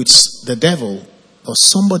agreeing with the devil or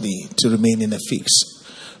somebody to remain in a fix.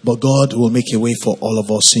 But God will make a way for all of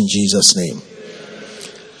us in Jesus' name.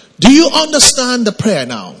 Do you understand the prayer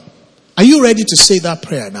now? Are you ready to say that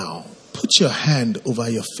prayer now? Put your hand over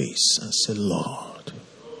your face and say, Lord,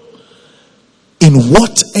 in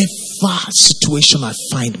whatever situation I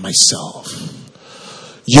find myself,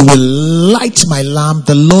 you will light my lamp.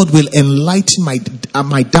 The Lord will enlighten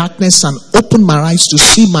my darkness and open my eyes to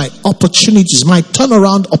see my opportunities, my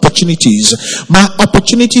turnaround opportunities, my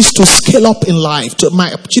opportunities to scale up in life, to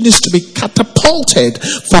my opportunities to be catapulted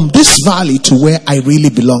from this valley to where I really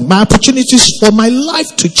belong, my opportunities for my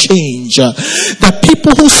life to change. That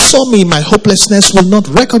people who saw me in my hopelessness will not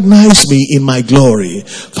recognize me in my glory.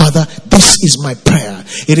 Father, this is my prayer.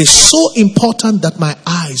 It is so important that my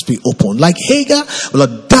eyes be open. Like Hagar will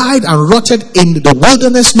have died and rotted in the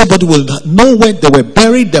wilderness. Nobody will know where they were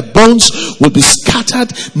buried. Their bones will be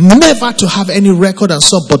scattered, never to have any record and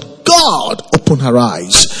so. But God opened her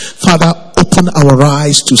eyes. Father, open our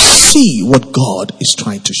eyes to see what God is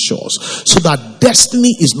trying to show us, so that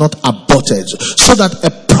destiny is not aborted, so that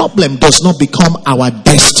a problem does not become our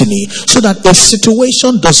destiny, so that a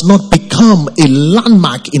situation does not become a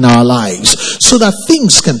landmark in our lives, so that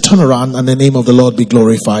things can turn around and the name of the Lord be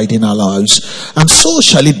glorified in our lives. And so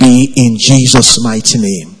shall it be in Jesus' mighty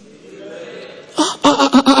name.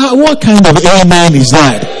 What kind of amen is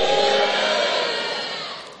that?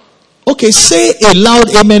 Okay, say a loud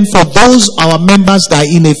amen for those our members that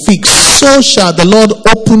are in a fix. So shall the Lord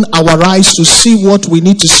open our eyes to see what we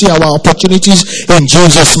need to see, our opportunities, in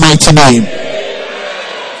Jesus' mighty name.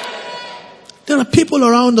 There are people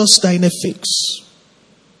around us that are in a fix.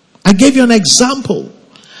 I gave you an example.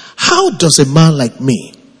 How does a man like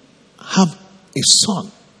me have a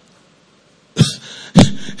son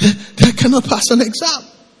that cannot pass an exam.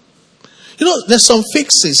 You know, there's some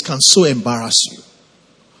fixes can so embarrass you.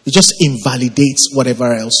 It just invalidates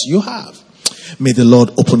whatever else you have. May the Lord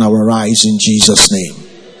open our eyes in Jesus' name.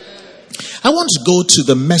 I want to go to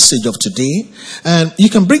the message of today. And you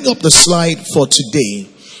can bring up the slide for today.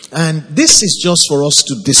 And this is just for us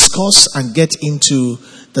to discuss and get into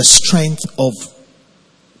the strength of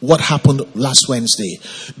what happened last Wednesday.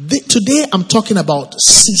 Today I'm talking about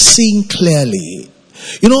seeing clearly.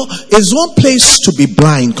 You know, it's one place to be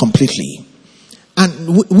blind completely.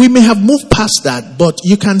 And we may have moved past that, but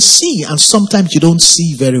you can see and sometimes you don't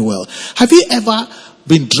see very well. Have you ever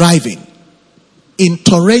been driving in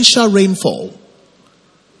torrential rainfall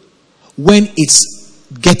when it's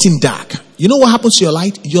getting dark? You know what happens to your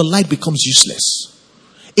light? Your light becomes useless.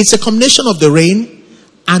 It's a combination of the rain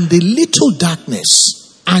and the little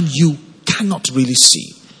darkness, and you cannot really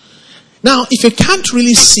see. Now, if you can't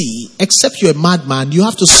really see, except you're a madman, you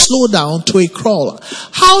have to slow down to a crawl.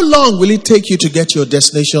 How long will it take you to get to your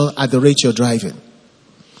destination at the rate you're driving?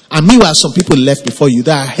 And meanwhile, some people left before you.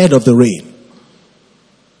 They're ahead of the rain.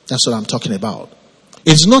 That's what I'm talking about.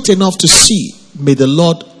 It's not enough to see. May the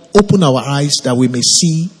Lord open our eyes that we may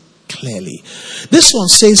see clearly. This one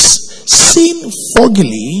says, seeing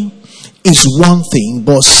foggily is one thing,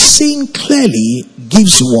 but seeing clearly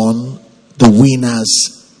gives one the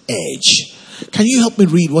winner's edge. Can you help me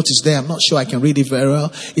read what is there? I'm not sure I can read it very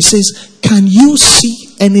well. It says, can you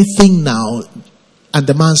see anything now? And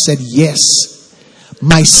the man said, yes,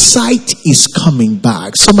 my sight is coming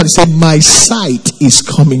back. Somebody said, my sight is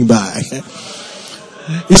coming back.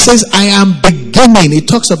 It says, I am beginning. It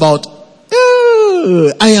talks about,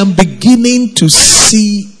 I am beginning to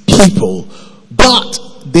see people, but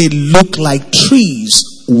they look like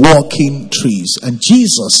trees, walking trees. And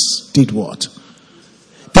Jesus did what?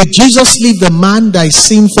 Did Jesus leave the man that is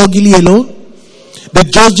seeing foggily alone?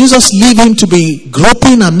 Did Jesus leave him to be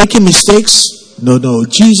groping and making mistakes? No.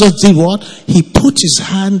 Jesus did what? He put his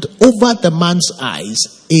hand over the man's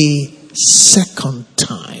eyes a second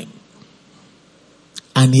time.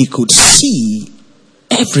 And he could see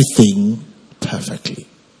everything perfectly.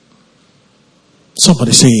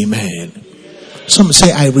 Somebody say amen. Somebody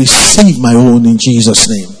say, I receive my own in Jesus'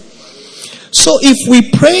 name. So if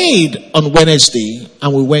we prayed on Wednesday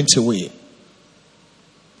and we went away,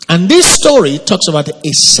 and this story talks about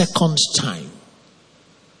a second time.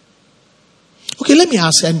 Okay, let me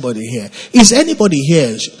ask anybody here. Is anybody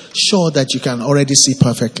here sure that you can already see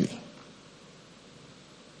perfectly?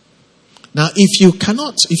 Now, if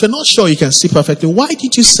you're not sure you can see perfectly, why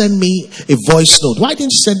didn't you send me a voice note? Why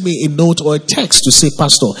didn't you send me a note or a text to say,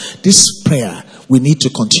 Pastor, this prayer, we need to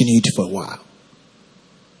continue it for a while?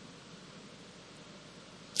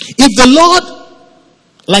 If the Lord,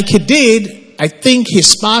 like he did, I think he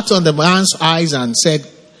spat on the man's eyes and said,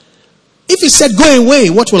 if he said go away,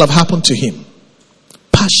 what will have happened to him?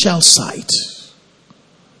 Partial sight.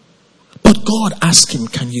 But God asked him,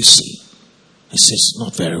 can you see? He says,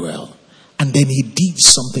 not very well. And then he did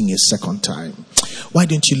something a second time. Why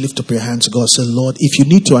don't you lift up your hands to God and say, Lord, if you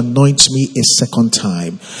need to anoint me a second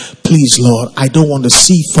time, please, Lord, I don't want to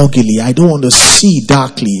see foggily. I don't want to see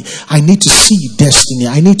darkly. I need to see destiny.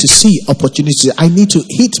 I need to see opportunity. I need to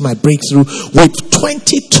hit my breakthrough with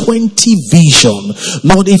 2020 vision.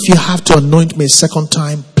 Lord, if you have to anoint me a second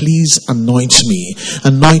time, please anoint me.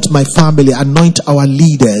 Anoint my family. Anoint our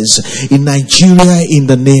leaders in Nigeria in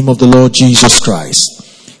the name of the Lord Jesus Christ.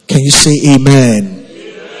 Can you say amen?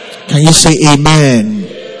 Amen. Can you say amen? Amen?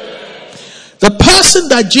 The person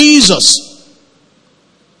that Jesus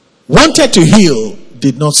wanted to heal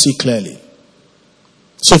did not see clearly.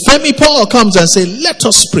 So Femi Paul comes and says, let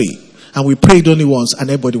us pray. And we prayed only once and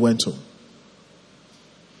everybody went home.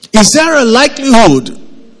 Is there a likelihood,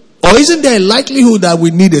 or isn't there a likelihood that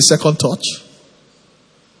we need a second touch?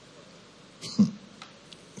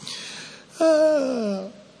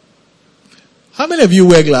 How many of you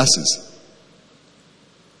wear glasses?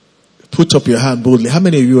 Put up your hand boldly. How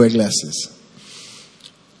many of you wear glasses?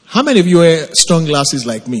 How many of you wear strong glasses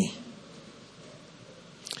like me?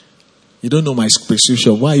 You don't know my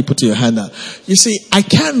prescription. Why are you putting your hand out? You see, I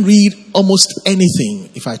can't read almost anything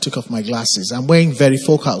if I took off my glasses. I'm wearing very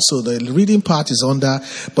focal, so the reading part is under.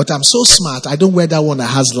 But I'm so smart, I don't wear that one that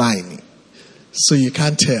has line. So you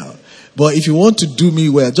can't tell. But if you want to do me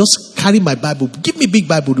well, just carry my Bible. Give me big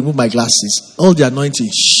Bible, remove my glasses. All the anointing,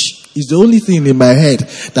 is the only thing in my head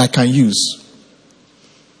that I can use.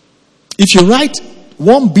 If you write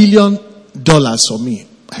 $1 billion for me,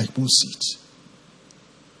 I won't see it.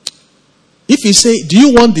 If you say, do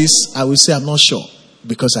you want this? I will say, I'm not sure,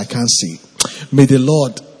 because I can't see it. May the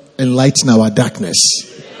Lord enlighten our darkness.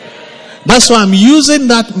 That's why I'm using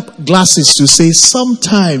that glasses to say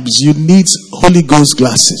sometimes you need Holy Ghost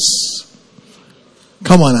glasses.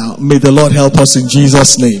 Come on now. May the Lord help us in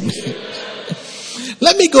Jesus' name.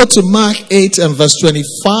 Let me go to Mark 8 and verse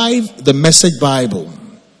 25, the Message Bible.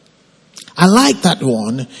 I like that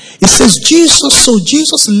one. It says,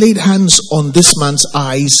 Jesus laid hands on this man's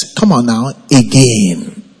eyes. Come on now.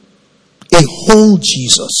 Again. A whole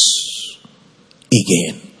Jesus.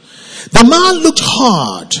 Again. The man looked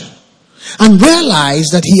hard and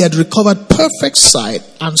realized that he had recovered perfect sight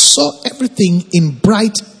and saw everything in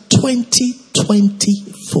bright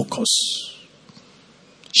 20/20 focus.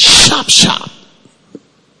 Sharp.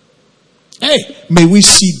 Hey, may we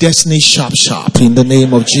see destiny sharp in the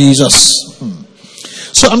name of Jesus.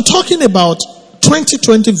 So I'm talking about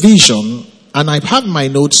 20/20 vision, and I have my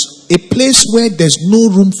notes, a place where there's no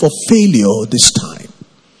room for failure this time.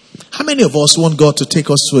 How many of us want God to take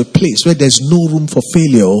us to a place where there's no room for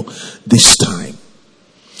failure this time?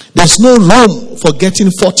 There's no room for getting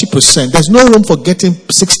 40%. There's no room for getting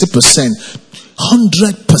 60%.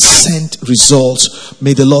 100% results.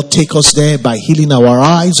 May the Lord take us there by healing our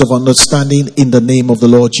eyes of understanding in the name of the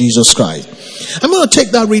Lord Jesus Christ. I'm going to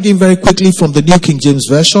take that reading very quickly from the New King James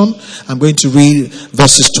Version. I'm going to read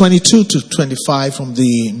verses 22 to 25 from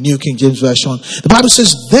the New King James Version. The Bible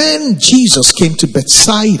says, Then Jesus came to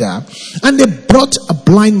Bethsaida, and they brought a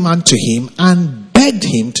blind man to him and begged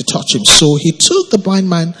him to touch him. So he took the blind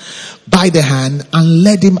man by the hand and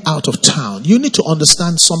led him out of town. You need to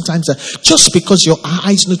understand sometimes that just because your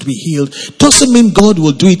eyes need to be healed doesn't mean God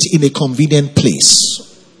will do it in a convenient place.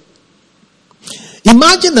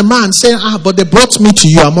 Imagine the man saying, but they brought me to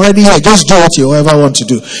you. I'm already here. Just do what you ever want to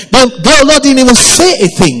do. The Lord didn't even say a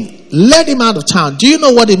thing. Led him out of town. Do you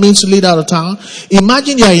know what it means to lead out of town?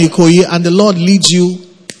 Imagine you're in Ikoyi and the Lord leads you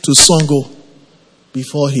to Songo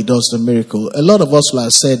before he does the miracle. A lot of us will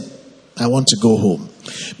have said, I want to go home.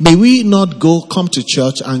 May we not come to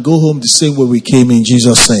church and go home the same way we came in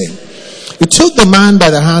Jesus' name. He took the man by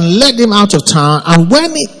the hand, led him out of town, and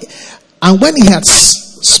when he had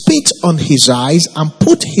spit on his eyes and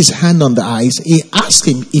put his hand on the eyes, he asked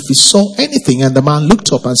him if he saw anything, and the man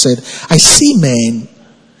looked up and said, I see men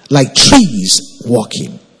like trees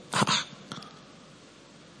walking.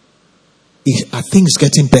 Are things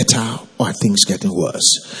getting better or are things getting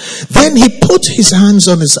worse? Then he put his hands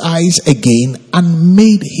on his eyes again and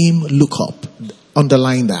made him look up.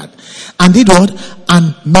 Underline that. And did what?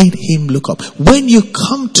 And made him look up. When you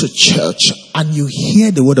come to church and you hear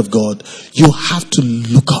the word of God, you have to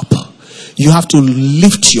look up. You have to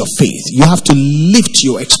lift your faith. You have to lift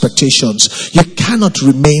your expectations. You cannot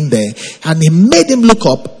remain there. And he made him look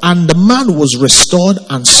up, and the man was restored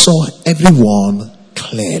and saw everyone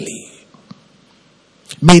clearly.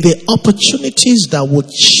 May the opportunities that would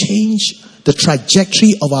change the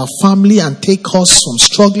trajectory of our family and take us from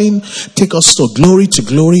struggling, take us to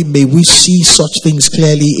glory, may we see such things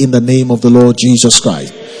clearly in the name of the Lord Jesus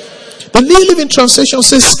Christ. The New Living Translation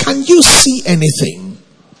says, can you see anything?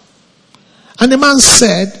 And the man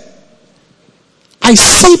said, I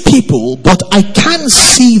see people, but I can't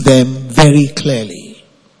see them very clearly.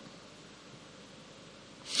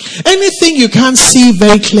 Anything you can't see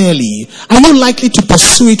very clearly, are you likely to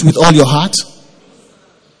pursue it with all your heart?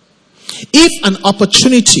 If an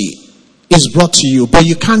opportunity is brought to you, but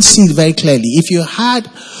you can't see it very clearly, if you had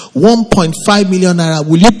 1.5 million naira,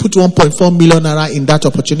 will you put 1.4 million naira in that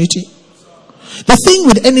opportunity? The thing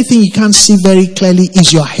with anything you can't see very clearly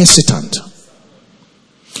is you're hesitant.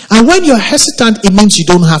 And when you're hesitant, it means you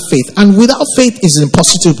don't have faith. And without faith, it's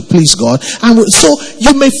impossible to please God. And so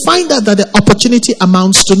you may find out that the opportunity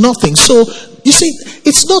amounts to nothing. So you see,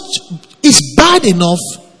 it's bad enough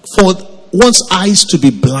for one's eyes to be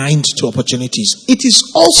blind to opportunities. It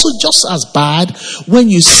is also just as bad when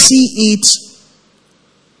you see it.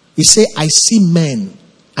 You say, I see men,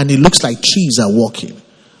 and it looks like trees are walking.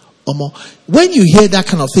 When you hear that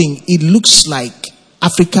kind of thing, it looks like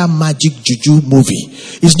African magic juju movie.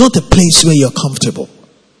 It's not a place where you're comfortable.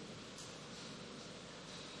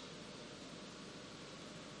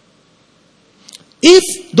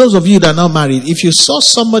 If those of you that are not married, if you saw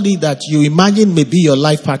somebody that you imagine may be your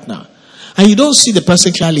life partner, and you don't see the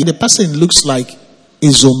person clearly, the person looks like a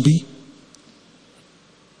zombie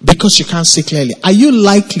because you can't see clearly, are you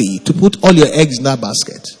likely to put all your eggs in that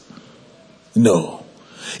basket? No.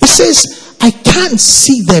 It says, I can't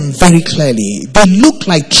see them very clearly. They look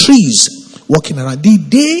like trees walking around. The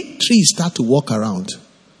day trees start to walk around.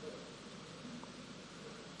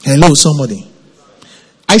 Hello, somebody.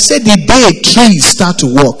 I said the day trees start to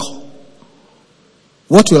walk,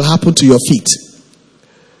 what will happen to your feet?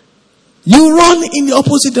 You run in the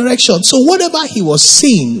opposite direction. So whatever he was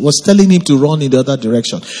seeing was telling him to run in the other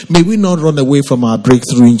direction. May we not run away from our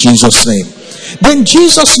breakthrough in Jesus' name. Then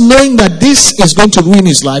Jesus, knowing that this is going to ruin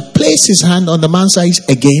his life, placed his hand on the man's eyes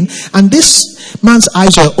again, and this man's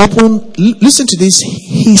eyes were open. Listen to this.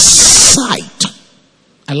 His sight.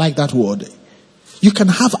 I like that word. You can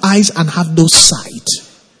have eyes and have no sight.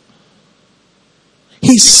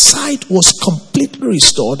 His sight was completely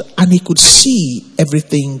restored and he could see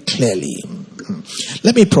everything clearly.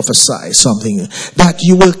 Let me prophesy something, that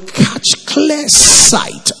you will catch clear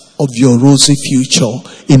sight of your rosy future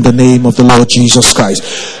in the name of the Lord Jesus Christ.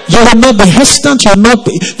 You will not be hesitant, you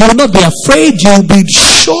will not be afraid, you will be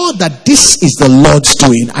sure that this is the Lord's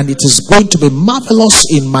doing and it is going to be marvelous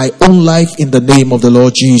in my own life in the name of the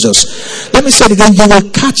Lord Jesus. Let me say it again, you will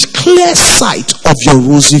catch clear sight of your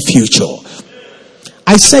rosy future.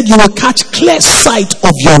 I said you will catch clear sight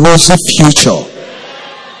of your rosy future.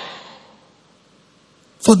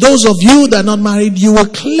 For those of you that are not married, you will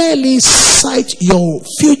clearly sight your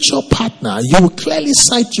future partner. You will clearly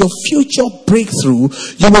sight your future breakthrough.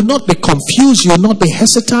 You will not be confused. You will not be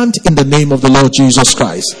hesitant in the name of the Lord Jesus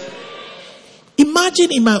Christ. Imagine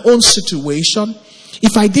in my own situation,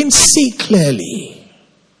 if I didn't see clearly,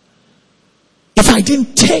 if I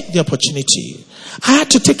didn't take the opportunity, I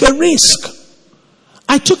had to take a risk.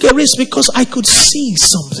 I took a risk because I could see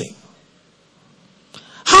something.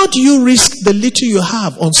 How do you risk the little you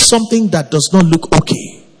have on something that does not look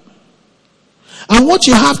okay? And what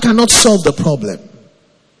you have cannot solve the problem.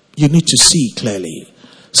 You need to see clearly.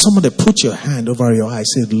 Somebody put your hand over your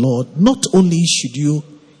eyes and say, Lord, not only should you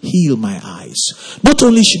heal my eyes, not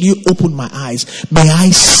only should you open my eyes, may I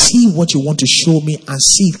see what you want to show me and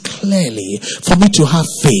see it clearly, for me to have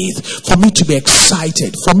faith, for me to be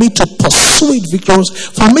excited, for me to pursue it victorious,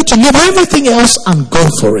 for me to leave everything else and go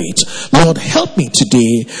for it. Lord, help me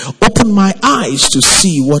today. Open my eyes to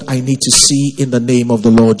see what I need to see in the name of the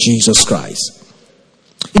Lord Jesus Christ.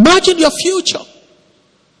 Imagine your future.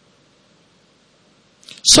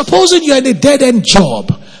 Supposing you're in a dead-end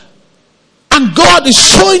job and God is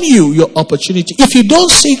showing you your opportunity. If you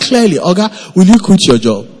don't see clearly, Oga, will you quit your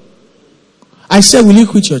job? I said, will you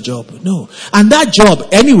quit your job? No. And that job,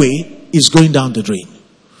 anyway, is going down the drain.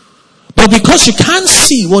 But because you can't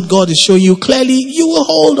see what God is showing you clearly, you will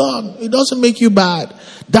hold on. It doesn't make you bad.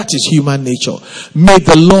 That is human nature. May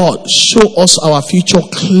the Lord show us our future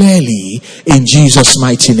clearly in Jesus'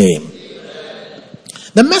 mighty name.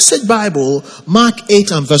 The Message Bible, Mark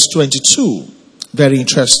 8 and verse 22. Very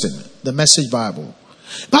interesting. The Message Bible.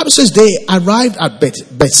 The Bible says they arrived at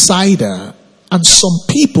Bethsaida and some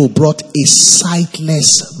people brought a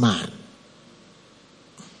sightless man.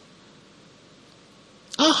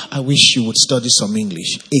 I wish you would study some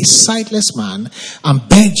English. A sightless man, and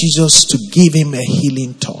begged Jesus to give him a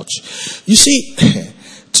healing touch. You see,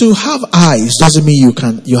 to have eyes doesn't mean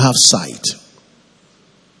you have sight.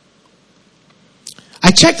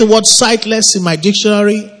 I checked the word sightless in my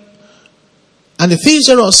dictionary. And the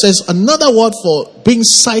thesaurus says another word for being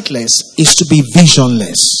sightless is to be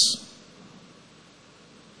visionless.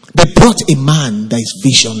 They brought a man that is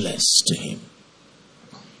visionless to him.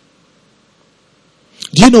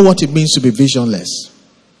 Do you know what it means to be visionless?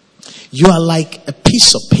 You are like a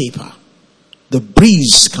piece of paper. The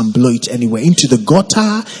breeze can blow it anywhere. Into the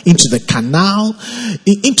gutter, into the canal,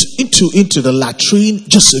 into the latrine.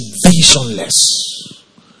 Just visionless.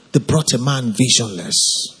 They brought a man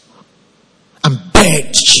visionless. And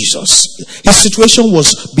begged Jesus. His situation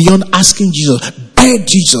was beyond asking Jesus. Begged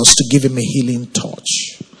Jesus to give him a healing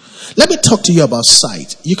touch. Let me talk to you about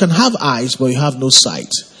sight. You can have eyes, but you have no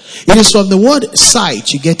sight. It is from the word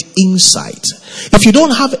sight you get insight. If you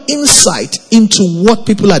don't have insight into what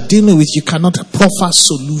people are dealing with, you cannot proffer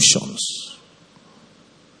solutions.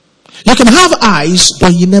 You can have eyes,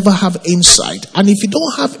 but you never have insight. And if you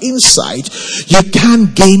don't have insight, you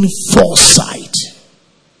can't gain foresight.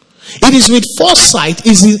 It is with foresight,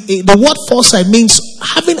 the word foresight means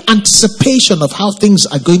having anticipation of how things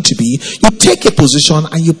are going to be. You take a position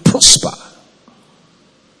and you prosper.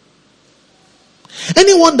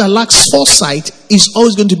 Anyone that lacks foresight is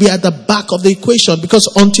always going to be at the back of the equation, because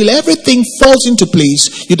until everything falls into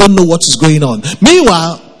place, you don't know what is going on.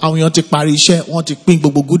 Meanwhile, it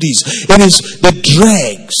is the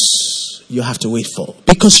dregs you have to wait for,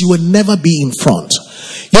 because you will never be in front.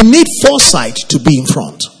 You need foresight to be in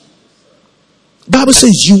front. The Bible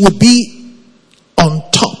says you will be on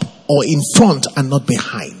top or in front and not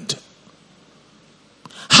behind.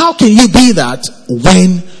 How can you be that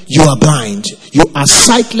when you are blind? You are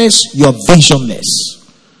sightless, you are visionless.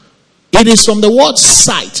 It is from the word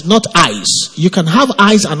sight, not eyes. You can have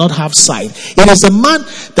eyes and not have sight. It is a man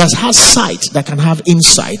that has sight that can have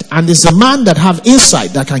insight. And it's a man that have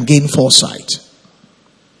insight that can gain foresight.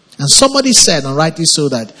 And somebody said, and rightly so,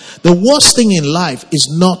 that the worst thing in life is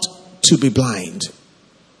not to be blind.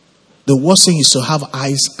 The worst thing is to have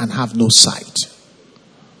eyes and have no sight.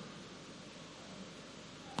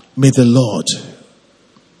 May the Lord,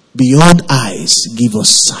 beyond eyes, give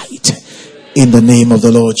us sight. In the name of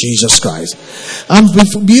the Lord Jesus Christ. And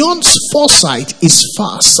beyond foresight is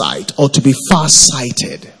farsight, or to be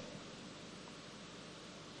farsighted.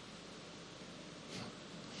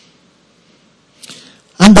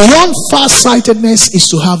 And beyond farsightedness is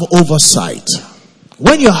to have oversight.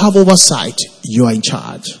 When you have oversight, you are in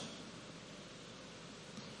charge.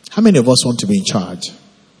 How many of us want to be in charge?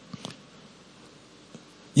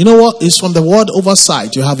 You know what? It's from the word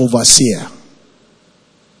oversight. You have overseer.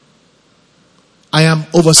 I am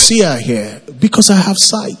overseer here because I have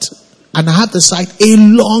sight. And I had the sight a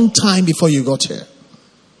long time before you got here.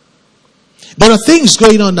 There are things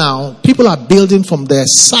going on now. People are building from their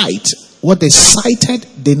sight. What they sighted,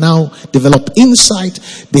 they now develop insight.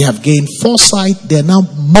 They have gained foresight. They are now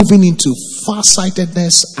moving into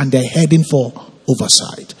farsightedness and they're heading for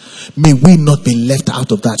oversight. May we not be left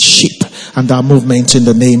out of that ship and that movement in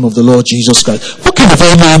the name of the Lord Jesus Christ. What kind of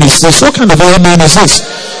amen is this? What kind of amen is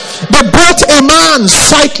this? They brought a man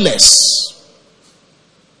sightless.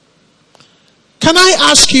 Can I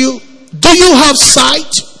ask you, do you have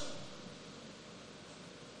sight?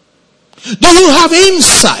 Do you have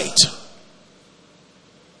insight?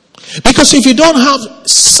 Because if you don't have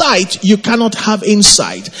sight, you cannot have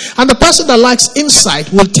insight. And the person that likes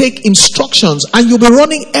insight will take instructions and you'll be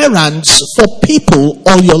running errands for people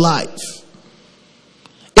all your life.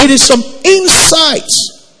 It is some insight.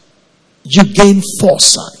 You gain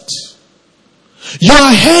foresight. You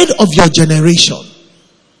are ahead of your generation.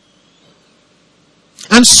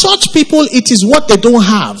 And such people, it is what they don't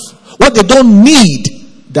have, what they don't need,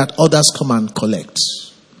 that others come and collect.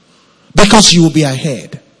 Because you will be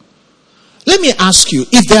ahead. Let me ask you,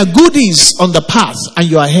 if there are goodies on the path and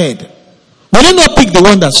you are ahead, will you not pick the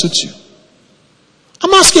one that suits you?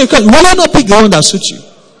 I'm asking you, will you not pick the one that suits you?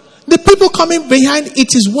 The people coming behind,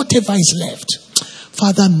 it is whatever is left.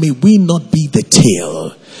 Father, may we not be the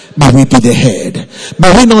tail. May we be the head.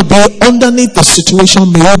 May we not be underneath the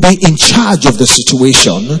situation. May we be in charge of the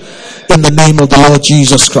situation. In the name of the Lord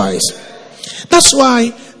Jesus Christ. That's why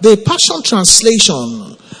the Passion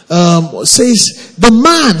Translation says, the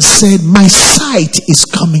man said, my sight is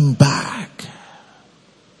coming back.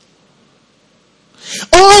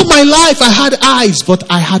 All my life I had eyes, but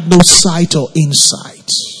I had no sight or insight.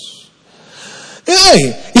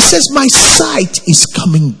 Hey, it says my sight is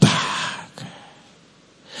coming back.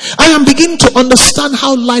 I am beginning to understand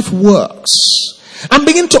how life works. I'm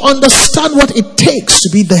beginning to understand what it takes to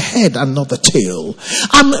be the head and not the tail.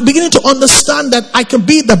 I'm beginning to understand that I can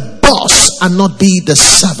be the boss and not be the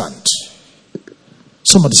servant.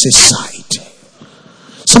 Somebody say sight.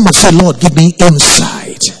 Somebody say, Lord, give me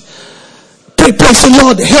insight. Pray, say,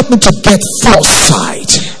 Lord, help me to get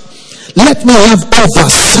foresight. Let me have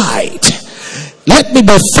oversight. Let me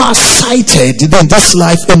be far-sighted in this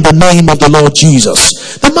life in the name of the Lord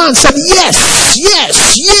Jesus. The man said,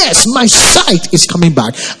 yes, my sight is coming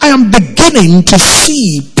back. I am beginning to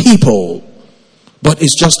see people. But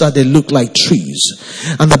it's just that they look like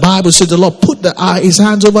trees. And the Bible said the Lord put his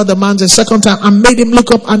hands over the man the second time and made him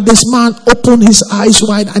look up. And this man opened his eyes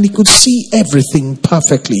wide and he could see everything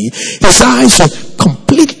perfectly. His eyes were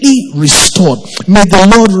completely restored. May the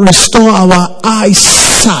Lord restore our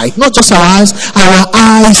eyesight. Not just our eyes, our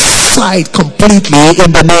eyesight completely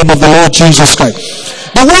in the name of the Lord Jesus Christ.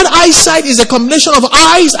 The word eyesight is a combination of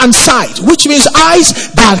eyes and sight, which means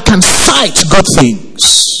eyes that can sight good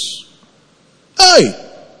things. Hey,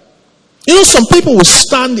 you know, some people will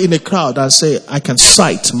stand in a crowd and say, I can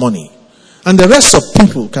sight money. And the rest of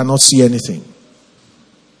people cannot see anything.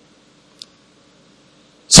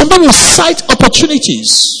 Some people sight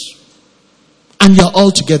opportunities. And you're all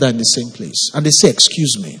together in the same place. And they say,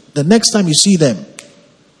 excuse me. The next time you see them,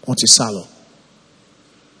 want a salon.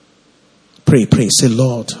 Pray. Say,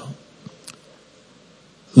 Lord,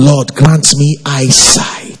 grant me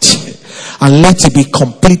eyesight. And let it be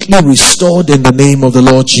completely restored in the name of the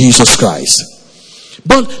Lord Jesus Christ.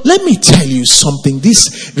 But let me tell you something.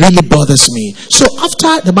 This really bothers me. So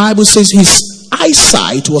after the Bible says his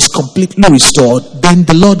eyesight was completely restored, then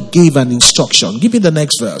the Lord gave an instruction. Give me the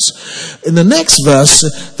next verse. In the next verse,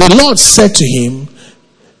 the Lord said to him,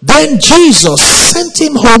 then Jesus sent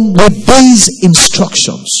him home with these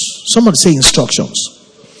instructions. Somebody say instructions.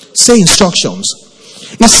 Say instructions.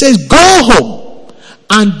 It says, go home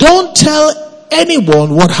and don't tell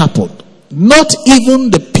anyone what happened. Not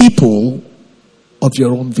even the people of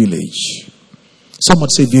your own village. Someone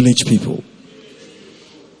say village people.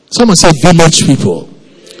 Someone say village people.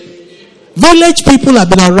 Village people have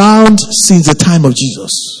been around since the time of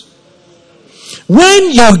Jesus.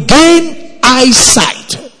 When you gain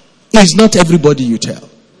eyesight, it's not everybody you tell.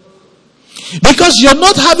 Because you're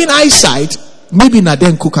not having eyesight, maybe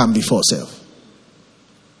Naden cook am before self.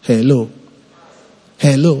 Hello.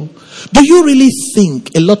 Do you really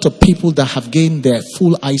think a lot of people that have gained their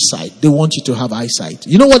full eyesight, they want you to have eyesight?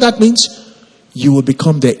 You know what that means? You will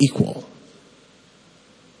become their equal.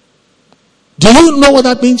 Do you know what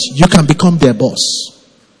that means? You can become their boss.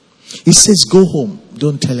 It says go home.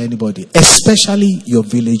 Don't tell anybody. Especially your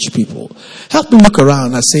village people. Help me look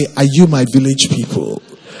around and say, are you my village people?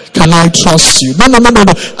 Can I trust you? No.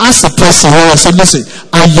 Ask the person and say, listen,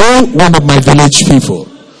 are you one of my village people?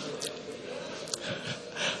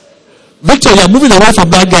 Victor, you're moving away from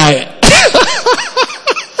that guy.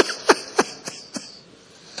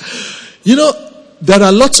 You know, there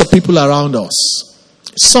are lots of people around us.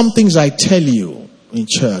 Some things I tell you in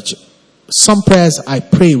church. Some prayers I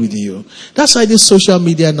pray with you. That's why this social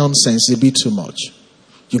media nonsense is a bit too much.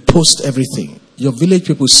 You post everything. Your village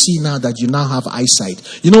people see now that you now have eyesight.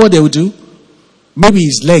 You know what they will do? Maybe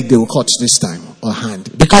his leg they will cut this time, or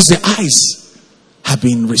hand. Because the eyes have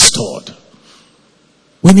been restored.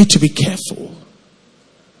 We need to be careful.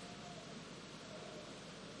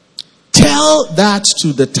 Tell that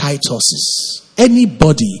to the Tituses.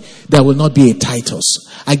 Anybody that will not be a Titus,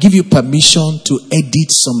 I give you permission to edit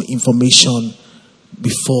some information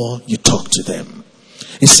before you talk to them.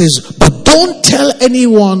 It says, but don't tell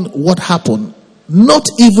anyone what happened, not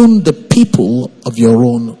even the people of your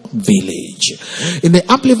own village. In the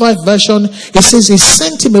Amplified Version, it says he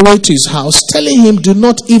sent him away to his house, telling him, do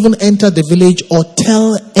not even enter the village or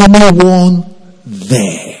tell anyone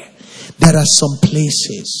there. There are some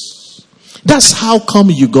places. That's how come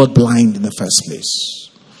you got blind in the first place.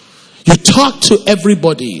 You talk to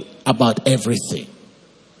everybody about everything.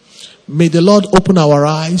 May the Lord open our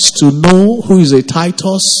eyes to know who is a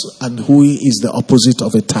Titus and who is the opposite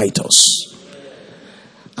of a Titus.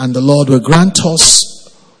 And the Lord will grant us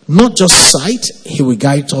not just sight, He will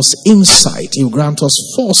guide us insight. He will grant us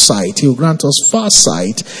foresight. He will grant us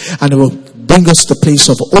farsight. And He will bring us to the place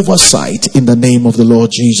of oversight in the name of the Lord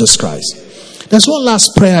Jesus Christ. There's one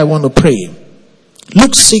last prayer I want to pray.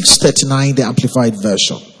 Luke 6:39, the Amplified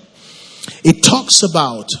Version. It talks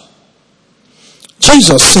about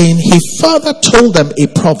Jesus saying, he further told them a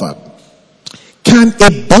proverb. Can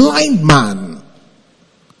a blind man,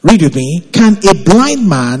 read with me, can a blind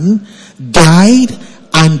man guide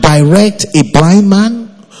and direct a blind man?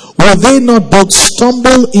 Will they not both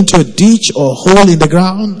stumble into a ditch or hole in the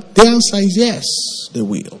ground? The answer is yes, they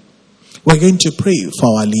will. We're going to pray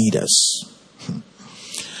for our leaders.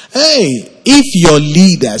 Hey, if your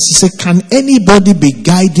leaders, he said, can anybody be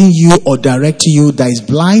guiding you or directing you that is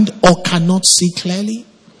blind or cannot see clearly?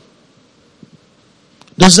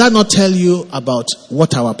 Does that not tell you about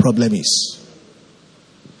what our problem is?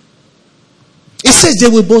 It says they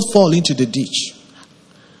will both fall into the ditch.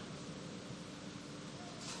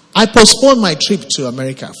 I postponed my trip to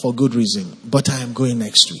America for good reason, but I am going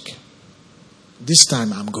next week. This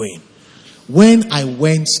time I'm going. When I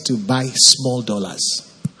went to buy small dollars,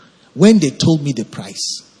 when they told me the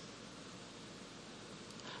price,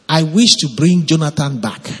 I wish to bring Jonathan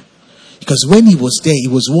back. Because when he was there, it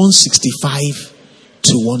was $1.65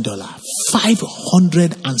 to $1.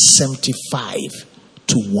 $575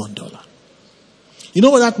 to $1. You know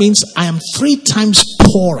what that means? I am 3 times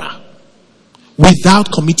poorer without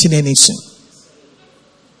committing any sin.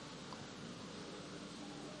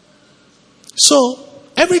 So,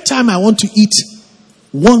 every time I want to eat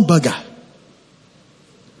one burger,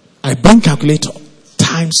 I bring calculator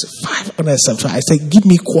times 575. I say, give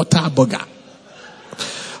me quarter burger.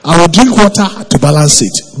 I will drink water to balance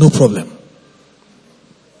it. No problem.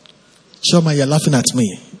 Shoma, you're laughing at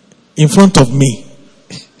me. In front of me.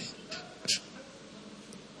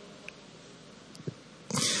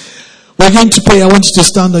 We're going to pray. I want you to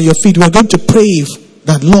stand on your feet. We're going to pray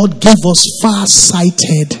that Lord give us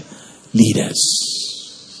far-sighted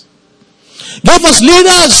leaders. Give us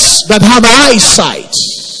leaders that have eyesight.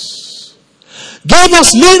 Give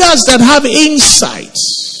us leaders that have insight.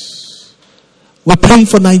 We're praying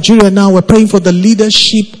for Nigeria now. We're praying for the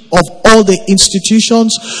leadership of all the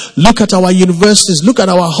institutions. Look at our universities. Look at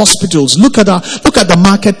our hospitals. Look at the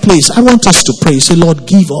marketplace. I want us to pray. Say, Lord,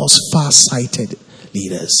 give us far-sighted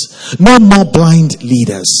leaders. No more blind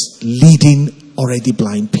leaders leading already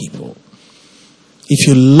blind people. If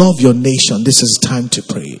you love your nation, this is time to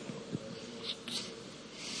pray.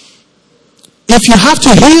 If you have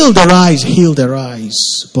to heal their eyes, heal their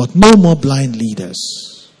eyes. But no more blind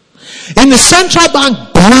leaders. In the central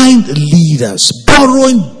bank, blind leaders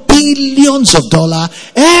borrowing billions of dollars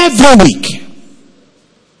every week.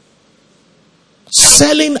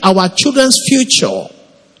 Selling our children's future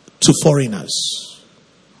to foreigners.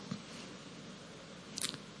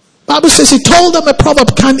 Bible says, he told them a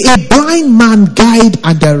proverb, can a blind man guide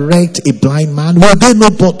and direct a blind man? Will they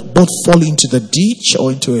not both fall into the ditch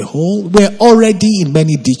or into a hole? We're already in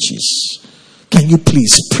many ditches. Can you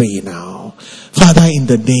please pray now? Father, in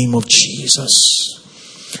the name of Jesus,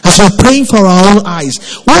 as we're praying for our own eyes,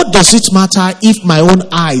 what does it matter if my own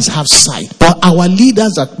eyes have sight, but our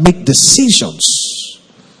leaders that make decisions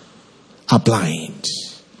are blind?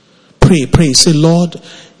 Pray, say, Lord,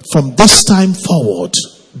 from this time forward,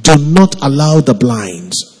 do not allow the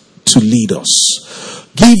blind to lead us.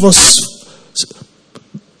 Give us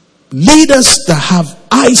leaders that have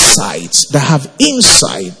eyesight, that have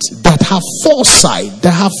insight, that have foresight,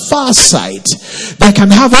 that have farsight, that can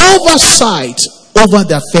have oversight over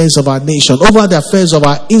the affairs of our nation, over the affairs of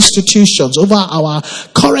our institutions, over our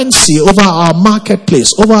currency, over our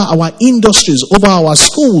marketplace, over our industries, over our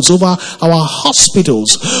schools, over our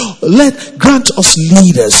hospitals. Grant us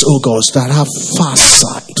leaders, oh God, that have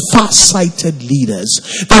far-sighted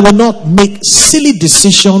leaders, that will not make silly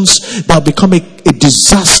decisions that will become a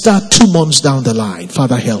disaster 2 months down the line.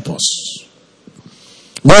 Father, help us.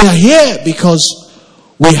 We are here because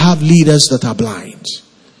we have leaders that are blind.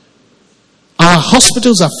 Our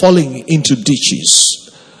hospitals are falling into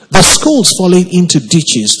ditches. The schools falling into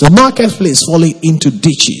ditches. The marketplace falling into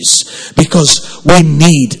ditches. Because we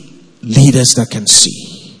need leaders that can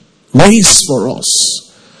see. Raise for us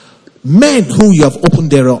men who you have opened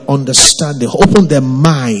their understanding, opened their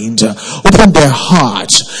mind, opened their heart,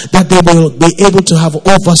 that they will be able to have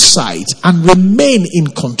oversight and remain in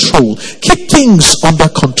control. Keep things under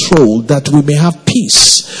control, that we may have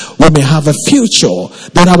peace, we may have a future,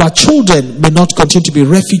 that our children may not continue to be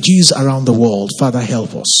refugees around the world. Father,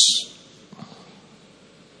 help us.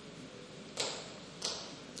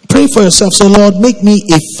 Pray for yourself. Say, Lord, make me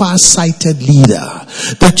a far-sighted leader,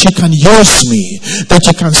 that you can use me, that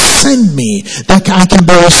you can send me, that I can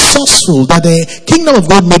be resourceful, that the kingdom of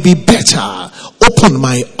God may be better. Open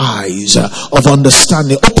my eyes of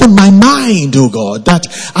understanding. Open my mind, oh God, that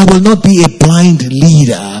I will not be a blind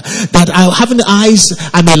leader, that I'll have an eyes,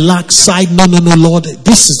 I may lack sight. No, Lord,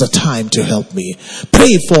 this is the time to help me.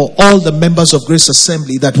 Pray for all the members of Grace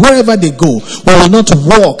Assembly, that wherever they go, we will not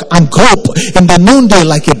walk and grope in the noonday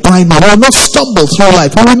like a blind man. We will not stumble through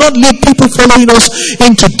life. We will not leave people following us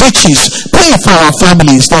into ditches. Pray for our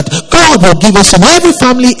families, that God will give us in every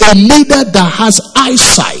family a leader that has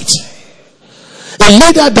eyesight, a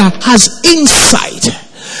leader that has insight,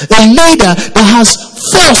 a leader that has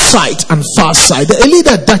foresight and farsight, a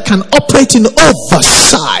leader that can operate in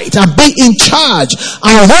oversight and be in charge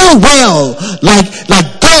and rule well,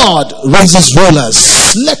 like God raises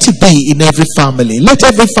rulers. Let it be in every family. Let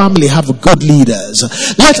every family have good leaders.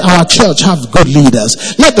 Let our church have good leaders.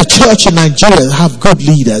 Let the church in Nigeria have good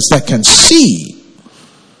leaders that can see,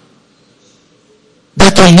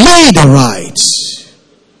 that can lead right,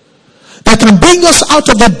 that can bring us out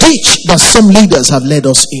of the ditch that some leaders have led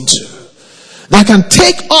us into, that can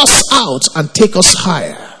take us out and take us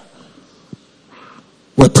higher.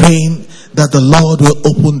 We're praying that the Lord will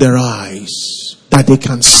open their eyes, that they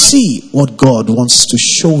can see what God wants to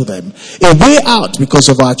show them. A way out because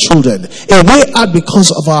of our children. A way out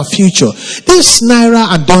because of our future. This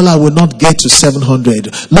naira and dollar will not get to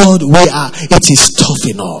 700. Lord, it is tough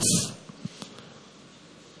enough.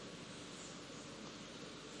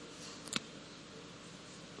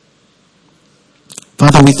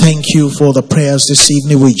 Father, we thank you for the prayers this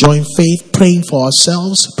evening. We join faith, praying for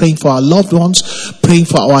ourselves, praying for our loved ones, praying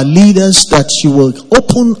for our leaders, that you will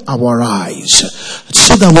open our eyes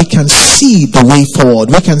so that we can see the way forward.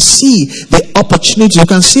 We can see the opportunity. We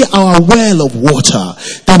can see our well of water,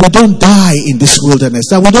 that we don't die in this wilderness,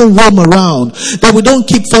 that we don't roam around, that we don't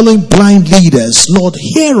keep following blind leaders. Lord,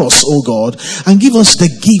 hear us, O God, and give us the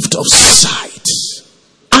gift of sight,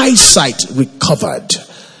 eyesight recovered,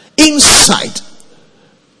 insight,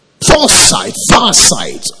 foresight,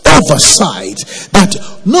 farsight, oversight, that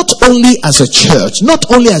not only as a church, not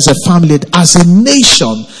only as a family, as a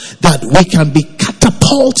nation, that we can be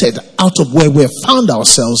catapulted out of where we have found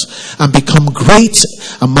ourselves and become great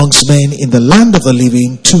amongst men in the land of the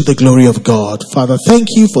living, to the glory of God. Father, thank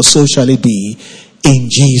you, for so shall it be, in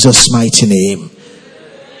Jesus' mighty name.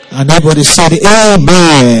 And everybody said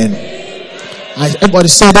amen. Everybody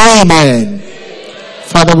said amen.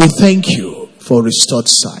 Father, we thank you for restored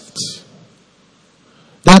sight.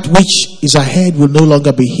 That which is ahead will no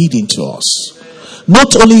longer be hidden to us.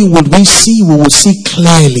 Not only will we will see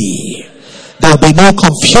clearly. There will be no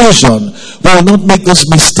confusion. We will not make those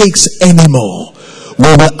mistakes anymore.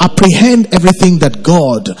 We will apprehend everything that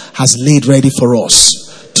God has laid ready for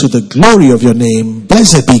us. To the glory of your name.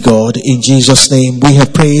 Blessed be God. In Jesus' name we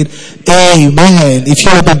have prayed. Amen. If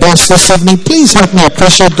you have been blessed this evening, please help me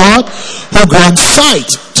appreciate God who grants sight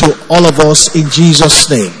to all of us in Jesus'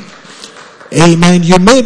 name. Amen. You may